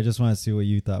down that I just want to see what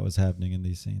you thought was happening in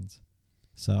these scenes.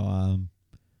 So,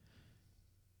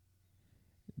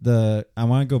 I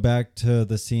want to go back to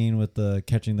the scene with the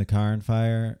catching the car on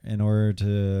fire in order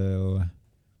to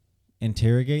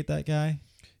interrogate that guy.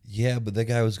 Yeah, but that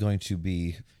guy was going to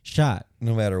be Shot.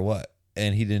 no matter what,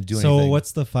 and he didn't do anything. So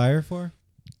what's the fire for?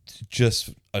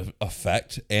 Just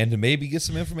effect and to maybe get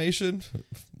some information.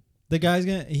 The guy's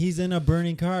he's in a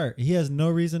burning car. He has no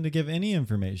reason to give any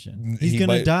information. He's He going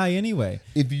to might- die anyway.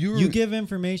 If You give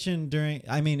information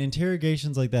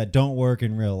interrogations like that don't work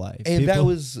in real life. And that People-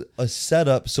 was a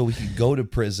setup so he could go to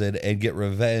prison and get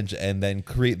revenge and then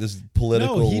create this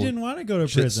political. No, he didn't want to go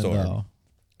to prison shitstorm. though.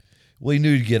 Well, he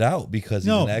knew he'd get out because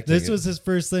No, he's enacting this it. was his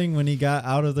first thing when he got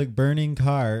out of the burning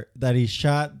car that he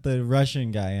shot the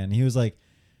Russian guy in. He was like,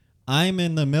 I'm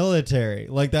in the military.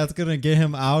 That's going to get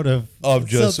him out of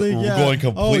just something. going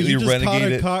completely you just caught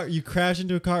renegade. a car. You crashed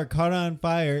into a car, caught on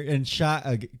fire, and shot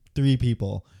 3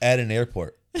 people. At an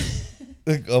airport.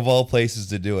 Of all places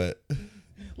to do it.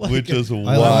 Which is I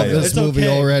wild. love this It's movie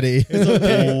okay. already. It's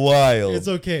okay. Wild. It's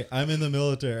okay. I'm in the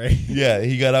military. Yeah,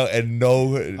 he got out and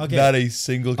not a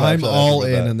single I'm contract all with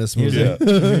in that. in this Here's, movie.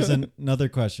 here's another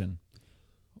question.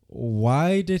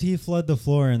 Why did he flood the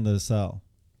floor in the cell?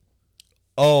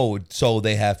 Oh, so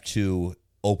they have to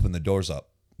open the doors up.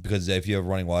 Because if you have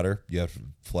running water, you have to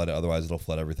flood it. Otherwise, it'll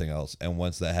flood everything else. And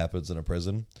once that happens in a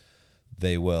prison,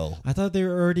 they will. I thought they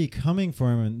were already coming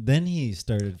for him, and then he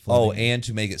started flooding. Oh, and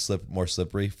to make it more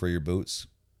slippery for your boots.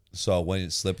 So when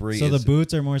it's slippery, so the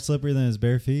boots are more slippery than his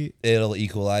bare feet? it'll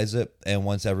equalize it. And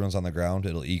once everyone's on the ground,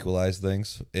 it'll equalize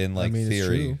things in I mean, it's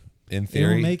theory. true. In It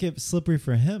theory. will make it slippery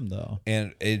for him, though.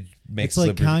 And it makes It's like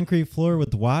slippery. concrete floor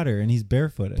with water, and he's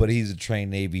barefooted. But he's a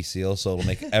trained Navy SEAL, so it'll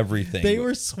make everything. They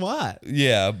were SWAT.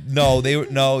 Yeah. They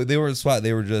were SWAT.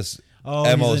 They were just Oh,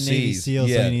 MOCs. he's a Navy SEAL,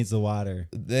 so Yeah. he needs the water.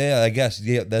 Yeah, I guess.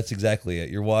 Yeah, that's exactly it.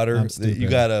 Your water, I'm stupid. you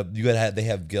gotta have, they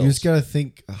have gills. You just gotta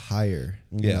think higher.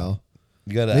 You Yeah. know?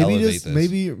 You gotta Maybe elevate just this.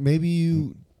 maybe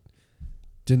you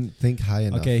didn't think high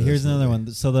enough. Okay, for here's this another movie.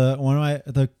 one. So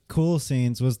the cool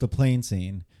scenes was the plane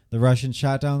scene. The Russians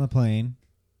shot down the plane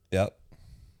Yep.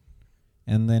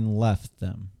 and then left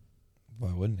them.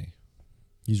 Why wouldn't he?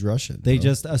 He's Russian. They bro.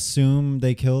 just assume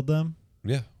they killed them.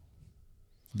 Yeah.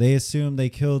 They assumed they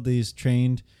killed these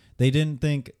trained. They didn't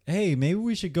think, hey, maybe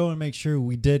we should go and make sure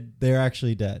they're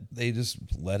actually dead. They just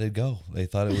let it go. They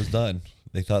thought it was done.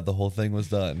 They thought the whole thing was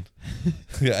done.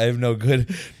 I have no good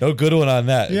one on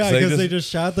that. Yeah, because they just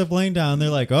shot the plane down. They're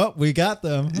like, oh, we got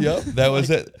them. Yep, that was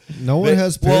it. No one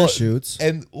has parachutes.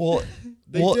 They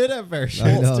did have parachutes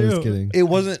I know, too. I was kidding. It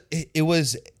wasn't. It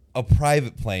was a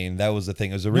private plane. That was the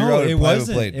thing. It was a rerouted private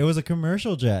wasn't. plane. It was a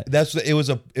commercial jet. It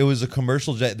was a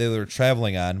commercial jet they were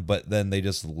traveling on, but then they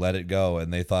just let it go,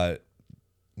 and they thought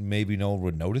maybe no one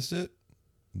would notice it.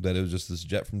 That it was just this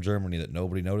jet from Germany that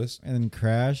nobody noticed, and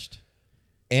crashed.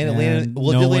 And it landed. Well,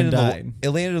 it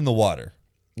landed in the water.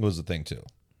 Was the thing too.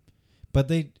 But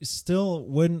they still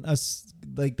wouldn't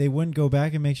they wouldn't go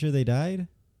back and make sure they died.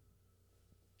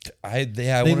 They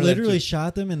literally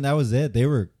shot them, and that was it. They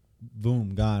were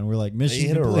boom gone. We're like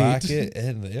mission complete. They hit a rocket,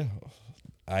 and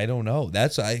I don't know.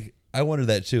 I wondered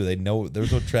that too. There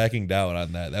was no tracking down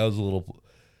on that. That was a little.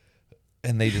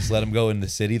 And they just let them go in the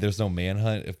city. There's no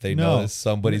manhunt if they notice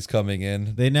somebody's coming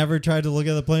in. They never tried to look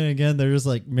at the plane again. They're just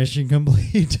like, mission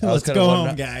complete. Let's go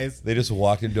home, guys. They just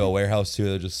walked into a warehouse too.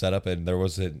 They just set up, and there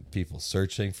wasn't people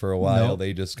searching for a while. Nope.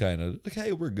 They just kind of like,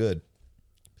 hey, we're good.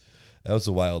 That was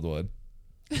a wild one.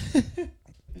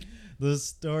 The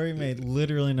story made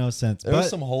literally no sense. There were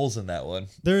some holes in that one.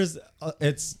 There's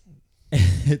it's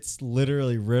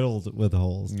literally riddled with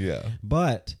holes. Yeah.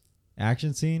 But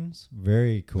action scenes,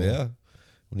 very cool. Yeah.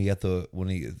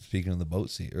 Speaking of the boat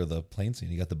scene or the plane scene,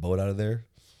 he got the boat out of there.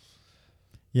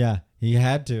 Yeah, he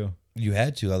had to. You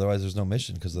had to, otherwise there's no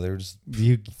mission because they were just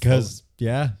you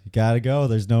gotta go.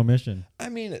 There's no mission. I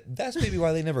mean, that's maybe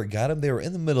why they never got him. They were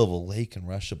in the middle of a lake in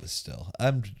Russia, but still,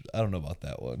 I don't know about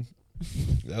that one.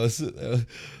 that was a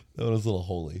little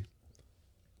holy.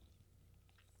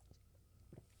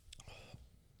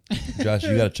 Josh,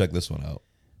 you got to check this one out.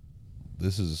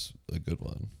 This is a good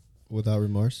one. Without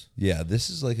Remorse? Yeah, this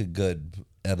is like a good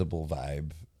edible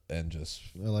vibe and just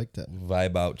I like that.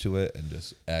 Vibe out to it and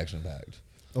just action packed.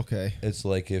 Okay. It's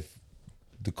like if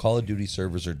the Call of Duty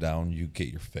servers are down, you get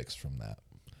your fix from that.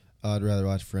 I'd rather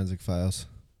watch Forensic Files.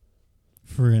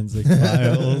 Forensic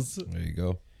Files. There you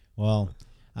go. Well,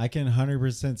 I can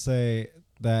 100% say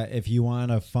that if you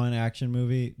want a fun action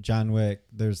movie, John Wick,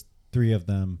 there's 3 of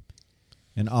them.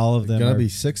 And all of them gonna are be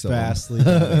 6 vastly of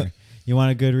them. better. You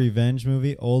want a good revenge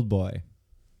movie? Old Boy.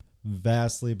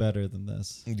 Vastly better than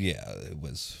this. Yeah, it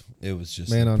was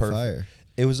just Man on Fire.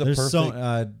 It was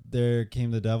perfect. There Came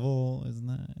the Devil, isn't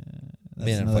that?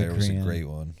 Man on Fire was a great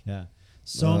one. Yeah.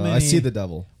 Many. I See the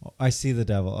Devil. I See the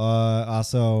Devil.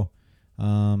 Also,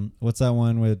 what's that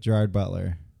one with Gerard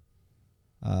Butler?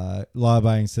 Law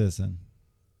Abiding Citizen.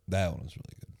 That one was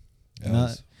really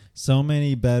good. So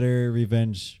many better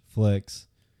revenge flicks.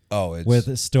 Oh,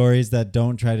 with stories that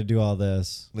don't try to do all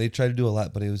this. They try to do a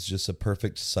lot, but it was just a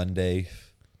perfect Sunday.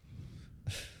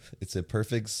 It's a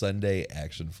perfect Sunday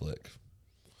action flick.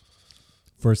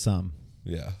 For some.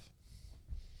 Yeah.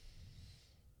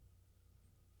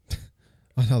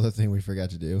 Another thing we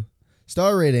forgot to do.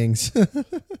 Star ratings.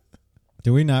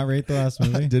 Did we not rate the last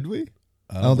movie? Did we?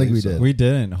 I don't think we did. We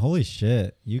didn't. Holy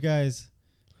shit. You guys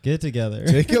get it together.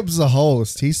 Jacob's the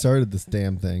host. He started this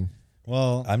damn thing.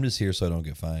 Well, I'm just here so I don't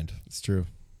get fined. It's true.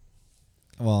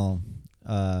 Well,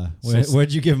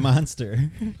 what'd you give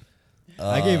Monster?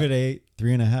 I gave it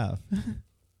 3.5.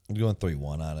 I'm going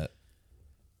 3.1 on it.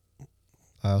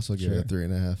 I also gave it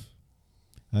 3.5.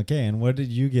 Okay, and what did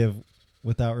you give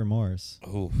Without Remorse?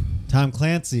 Oh, Tom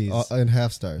Clancy's and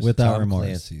half stars. Without Tom Remorse.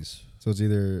 Clancy's. So it's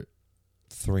either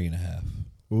 3.5.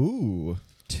 Ooh,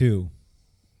 2.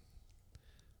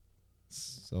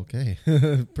 Okay,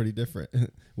 pretty different.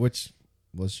 Which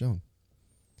was shown.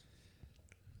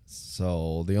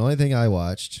 So the only thing I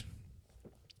watched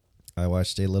a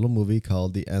little movie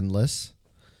called The Endless,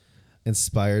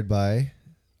 inspired by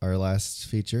our last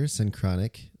feature,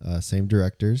 Synchronic, same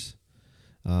directors.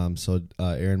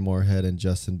 Aaron Moorhead and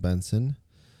Justin Benson.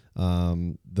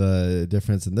 The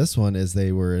difference in this one is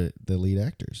they were the lead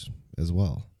actors as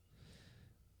well.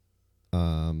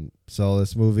 So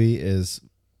this movie is,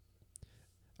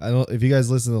 if you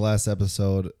guys listened to the last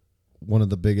episode, one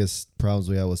of the biggest problems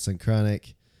we had with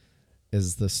Synchronic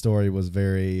is the story was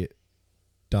very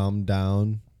dumbed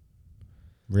down.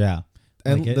 Yeah.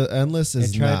 And The Endless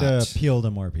is it tried to appeal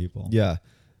to more people. Yeah.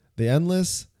 The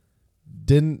Endless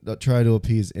didn't try to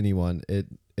appease anyone. It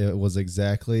was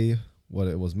exactly what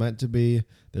it was meant to be.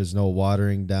 There's no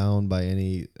watering down by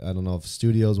any, I don't know if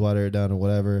studios water it down or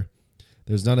whatever.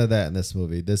 There's none of that in this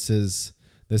movie. This is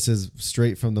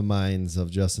straight from the minds of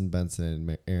Justin Benson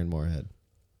and Aaron Moorhead.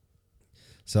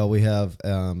 So we have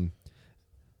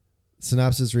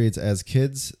Synopsis reads, as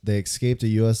kids, they escaped a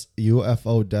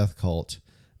UFO death cult.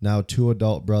 Now 2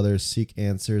 adult brothers seek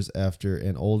answers after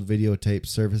an old videotape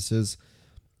surfaces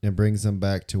and brings them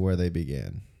back to where they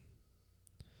began.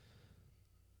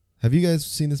 Have you guys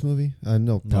seen this movie? I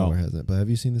know Palmer hasn't, but have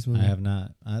you seen this movie? I have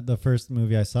not. The first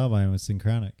movie I saw by him was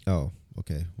Synchronic. Oh,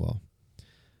 okay. Well,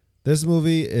 this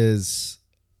movie is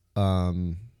a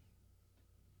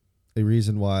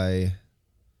reason why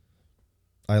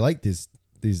I like these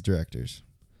directors.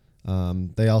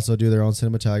 They also do their own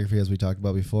cinematography, as we talked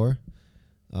about before.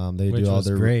 They Which do all was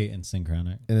their great in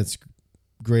Synchronic. and it's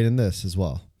great in this as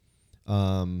well.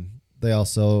 They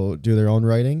also do their own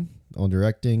writing, own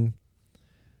directing.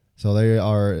 So they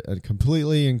are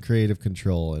completely in creative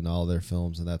control in all their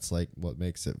films, and that's like what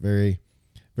makes it very,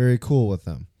 very cool with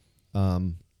them.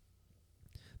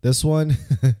 This one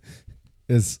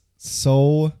is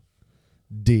so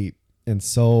deep and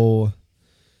so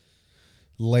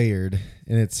layered,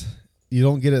 and you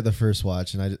don't get it the first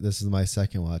watch, and this is my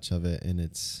second watch of it, and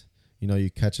it's,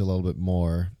 you catch a little bit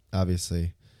more,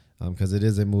 obviously, because it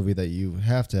is a movie that you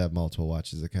have to have multiple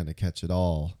watches to kind of catch it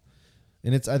all,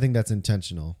 and I think that's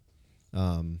intentional.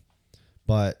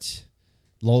 But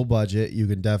low budget, you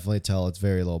can definitely tell it's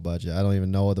very low budget. I don't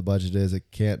even know what the budget is.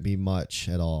 It can't be much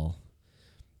at all.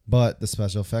 But the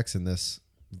special effects in this,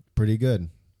 pretty good.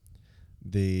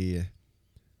 The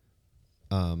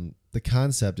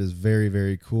concept is very,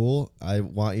 very cool. I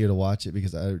want you to watch it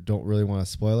because I don't really want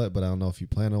to spoil it, but I don't know if you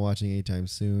plan on watching anytime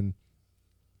soon.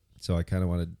 So I kind of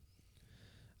want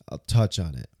to touch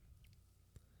on it.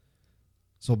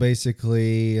 So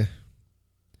basically,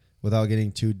 without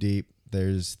getting too deep,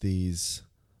 there's these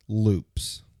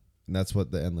loops, and that's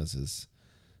what the Endless is.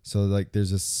 So like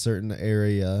there's a certain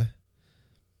area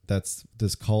that's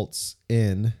this cult's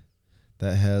in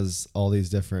that has all these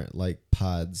different like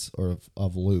pods or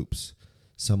of loops.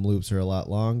 Some loops are a lot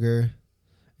longer,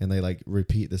 and they like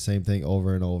repeat the same thing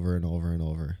over and over and over and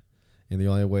over. And the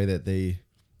only way that the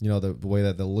way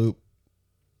that the loop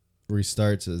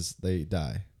restarts is they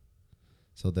die.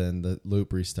 So then the loop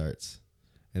restarts.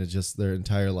 And it's just their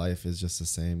entire life is just the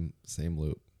same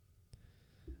loop.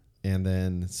 And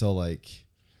then so like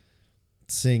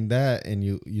seeing that,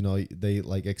 and they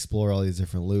like explore all these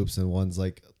different loops, and one's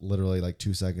like literally like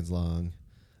 2 seconds long,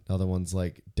 the other one's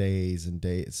like days and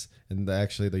days, and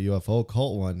actually the UFO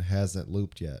cult one hasn't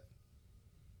looped yet,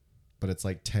 but it's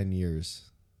like 10 years,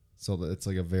 so it's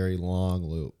like a very long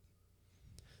loop.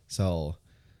 So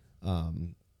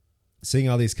seeing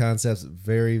all these concepts,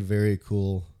 very, very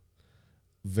cool.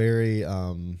 Very,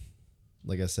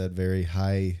 like I said, very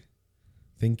high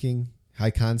thinking, high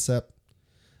concept.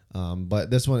 But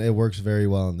this one, it works very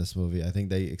well in this movie. I think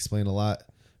they explain a lot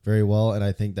very well, and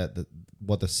I think that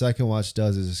what the second watch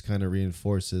does is just kind of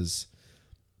reinforces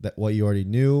that what you already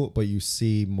knew, but you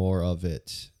see more of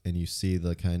it, and you see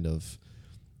the kind of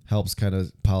helps kind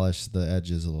of polish the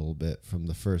edges a little bit from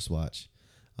the first watch.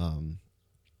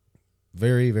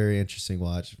 Very, very interesting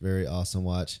watch. Very awesome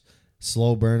watch.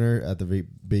 Slow burner at the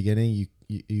beginning.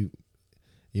 You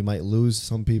might lose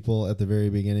some people at the very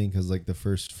beginning because like the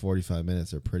first 45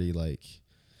 minutes are pretty like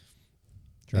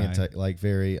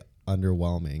very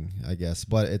underwhelming, I guess.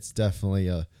 But it's definitely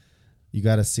you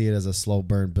got to see it as a slow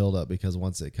burn build up, because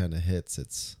once it kind of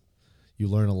hits, you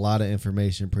learn a lot of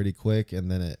information pretty quick,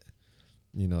 and then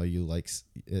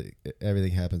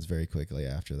everything happens very quickly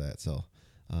after that. So,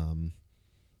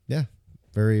 yeah,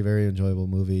 very, very enjoyable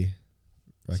movie.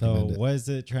 So what is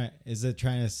it trying? Is it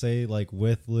trying to say like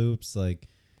with loops, like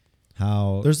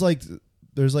how there's like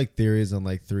theories on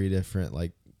like 3 different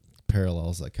like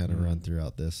parallels that kind of run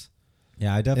throughout this.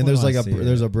 Yeah, I definitely. And there's like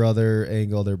there's a brother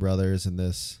angle. They're brothers in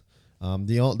this.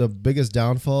 The biggest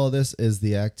downfall of this is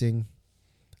the acting.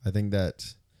 I think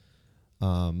that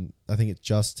it's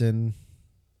Justin,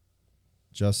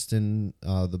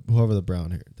 whoever the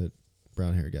brown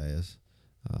hair guy is.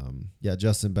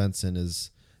 Justin Benson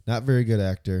is not very good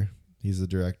actor. He's the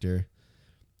director.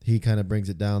 He kind of brings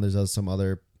it down. There's some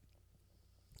other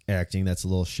acting that's a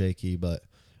little shaky, but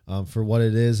for what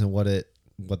it is and what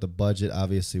the budget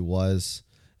obviously was,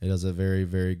 it does a very,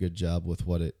 very good job with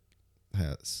what it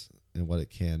has and what it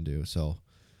can do. So,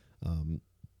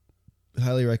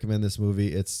 highly recommend this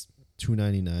movie. It's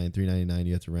 $2.99, $3.99.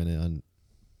 You have to rent it on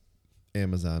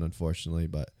Amazon, unfortunately,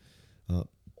 but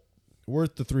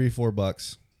worth the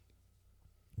 $3-4.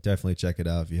 Definitely check it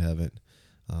out if you haven't.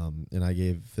 And I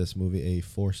gave this movie a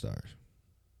 4 stars.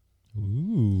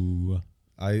 Ooh.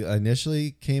 I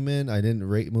initially came in, I didn't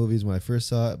rate movies when I first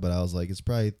saw it, but I was like, it's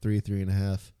probably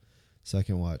 3.5.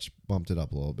 Second watch bumped it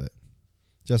up a little bit,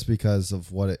 just because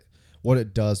of what what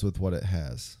it does with what it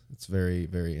has. It's very,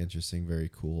 very interesting, very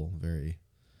cool, very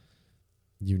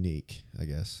unique, I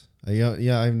guess.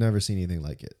 I've never seen anything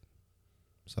like it.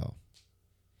 So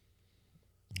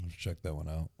Let's check that one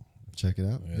out. check it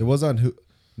out. Yeah. It was on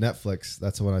Netflix.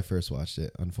 That's when I first watched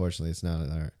it. Unfortunately, it's not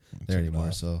there Check it anymore.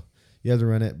 out. So you have to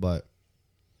rent it, but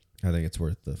I think it's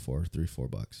worth the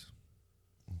 $4 bucks.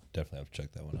 Definitely have to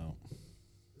check that one out.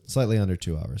 Slightly under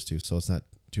 2 hours too, so it's not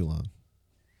too long.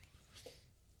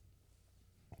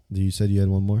 You said you had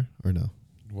one more or no?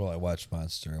 Well, I watched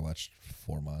Monster. I watched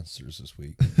 4 monsters this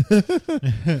week.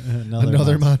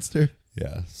 Another monster.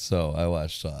 Yeah. So I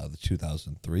watched the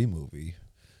 2003 movie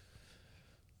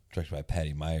directed by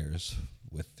Patty Myers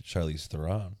with Charlize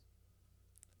Theron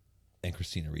and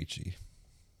Christina Ricci,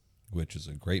 which is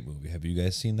a great movie. Have you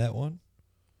guys seen that one?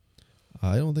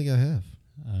 I don't think I have.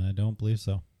 I don't believe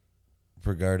so.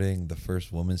 Regarding the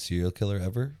first woman serial killer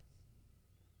ever?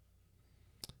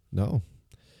 No.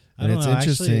 I And don't it's know.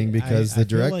 interesting Actually, because I the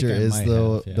feel like director I is might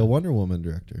the have, yeah. the Wonder Woman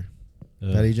director,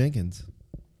 Ugh. Patty Jenkins.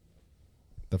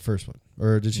 The first one.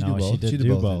 Or did she No, do both? she did do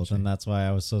didn't both, she? and that's why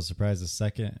I was so surprised the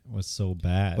second was so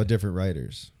bad. But different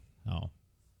writers. Oh,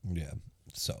 Yeah.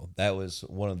 So that was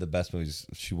one of the best movies.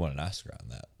 She won an Oscar on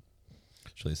that.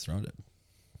 Charlize Theron did.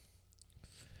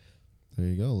 There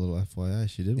you go. A little FYI.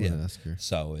 She did win Yeah. an Oscar.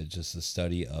 So it's just a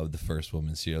study of the first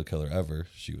woman serial killer ever.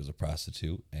 She was a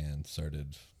prostitute and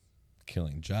started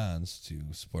killing Johns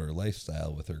to support her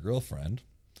lifestyle with her girlfriend,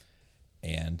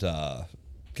 and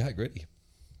got gritty.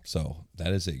 So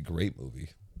that is a great movie.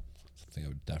 Something I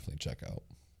would definitely check out.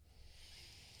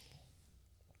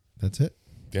 That's it.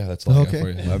 Yeah, that's all I got Okay. for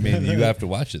you. I mean, you have to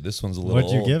watch it. This one's a little.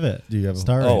 what'd you old. give it? Do you have a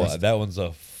Star Oh, rating? that one's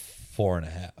a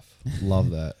 4.5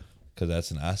 Love that. because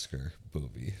that's an Oscar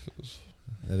movie.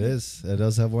 It is. It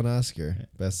does have one Oscar.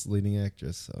 Best leading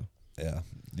actress. So Yeah,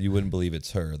 you wouldn't believe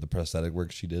it's her. The prosthetic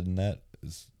work she did in that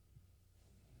is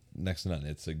next to none.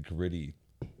 It's a gritty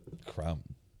crime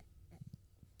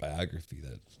biography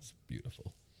that's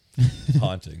beautiful, it's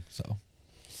haunting. So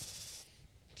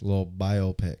a little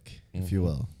biopic, if you Mhm.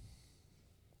 will.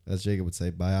 As Jacob would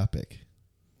say, biopic.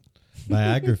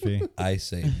 Biography. I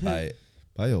say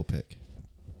Biopic.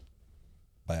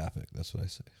 biopic. That's what I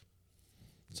say.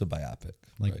 It's a biopic,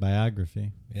 Like right?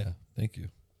 biography. Yeah, thank you.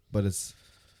 But it's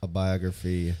a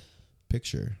biography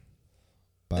picture.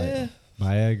 Bio.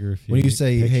 Biography. When you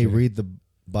say, hey, picture. read the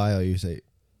bio, you say,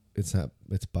 it's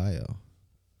bio.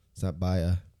 It's not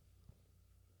bio.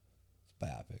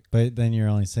 Biopic. But then you're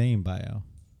only saying bio.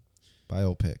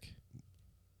 Biopic.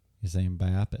 You're saying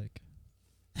biopic.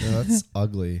 No, that's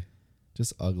ugly.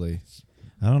 Just ugly.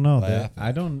 I don't know. Biopic.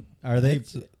 I don't. Are they?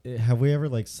 Have we ever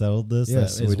like settled this?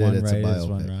 Yes, that is we did. one It's a right, is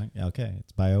one biopic. wrong? Yeah, okay,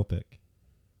 it's biopic.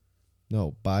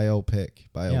 No, biopic.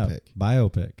 Yeah, Biopic.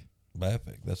 biopic.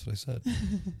 Biopic. That's what I said.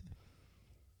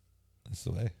 That's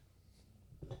the way.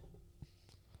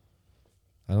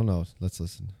 I don't know. Let's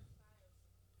listen.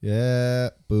 Yeah.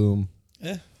 Boom.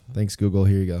 Yeah. Thanks, Google.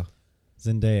 Here you go.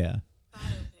 Zendaya.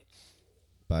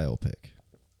 Biopic.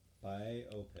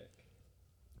 Biopic.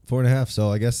 4.5.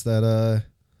 So I guess that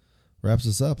wraps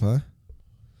us up, huh?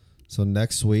 So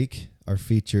next week, our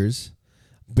features.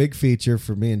 Big feature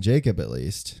for me and Jacob, at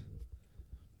least.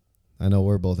 I know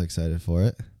we're both excited for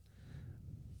it.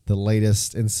 The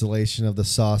latest installation of the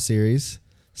Saw series,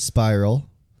 Spiral,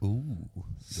 Ooh. that'll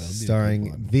be a good starring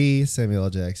one. the Samuel L.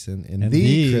 Jackson and, And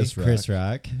the Chris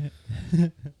Rock.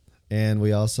 And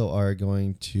we also are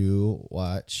going to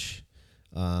watch.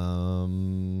 I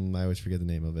always forget the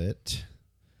name of it.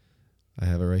 I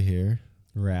have it right here.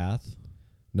 Wrath.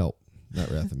 No, not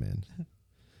Wrath of Man.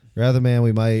 Wrath of Man,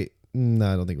 we might.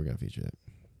 No, I don't think we're gonna feature it.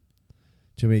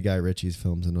 Too many Guy Ritchie's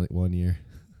films in 1 year.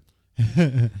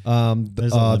 There's a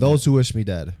limit. Those Who Wish Me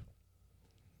Dead.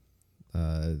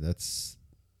 It's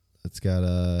got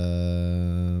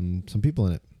some people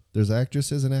in it. There's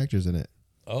actresses and actors in it.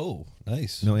 Oh,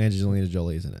 nice. No, Angelina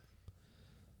Jolie's in it.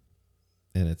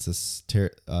 And it's this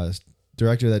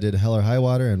director that did Hell or High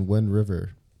Water and Wind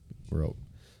River wrote.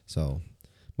 So,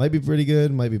 might be pretty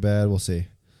good, might be bad. We'll see.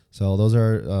 So, those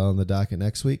are on the docket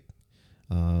next week.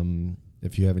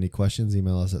 If you have any questions,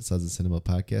 email us at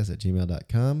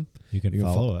sudsandcinemapodcast@gmail.com. You can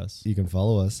follow us. You can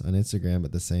follow us on Instagram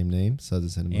at the same name, Suds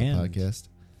and Cinema And- Podcast.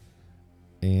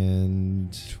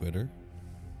 And Twitter.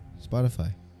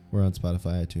 Spotify. We're on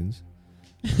Spotify, iTunes.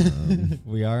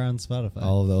 We are on Spotify.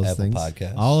 All of those Apple things.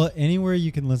 Podcasts. Anywhere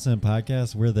you can listen to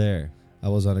podcasts, we're there. I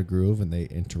was on a groove and they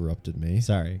interrupted me.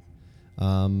 Sorry.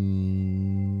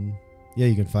 Yeah,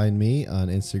 you can find me on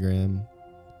Instagram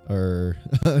or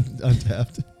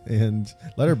Untapped and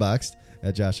Letterboxd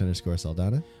at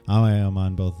Josh_Saldana. I am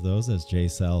on both of those as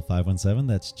JSAL517.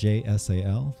 That's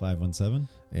JSAL517.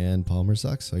 And Palmer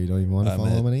sucks, so you don't even want to I'm follow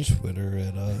him on at each. Twitter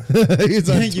at He's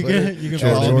on You Twitter. can At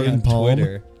follow me Jordan on Palm.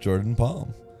 Twitter. Jordan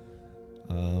Palm.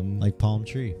 Like palm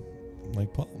tree.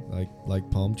 Like Palm.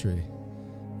 Like palm tree.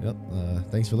 Yep.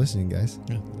 Thanks for listening, guys.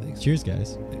 Yeah, thanks. Cheers,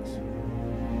 guys. Thanks.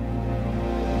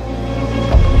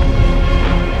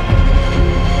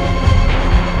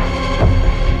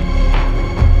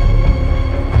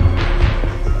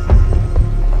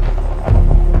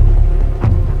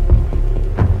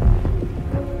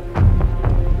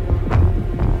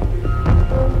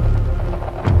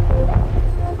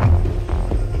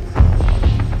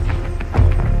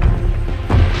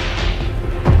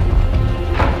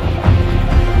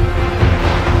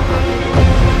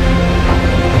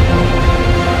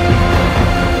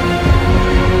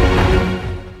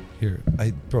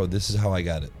 Bro, this is how I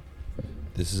got it.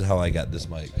 This is how I got this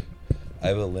mic. I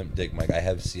have a limp dick mic. I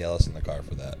have Cialis in the car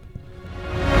for that.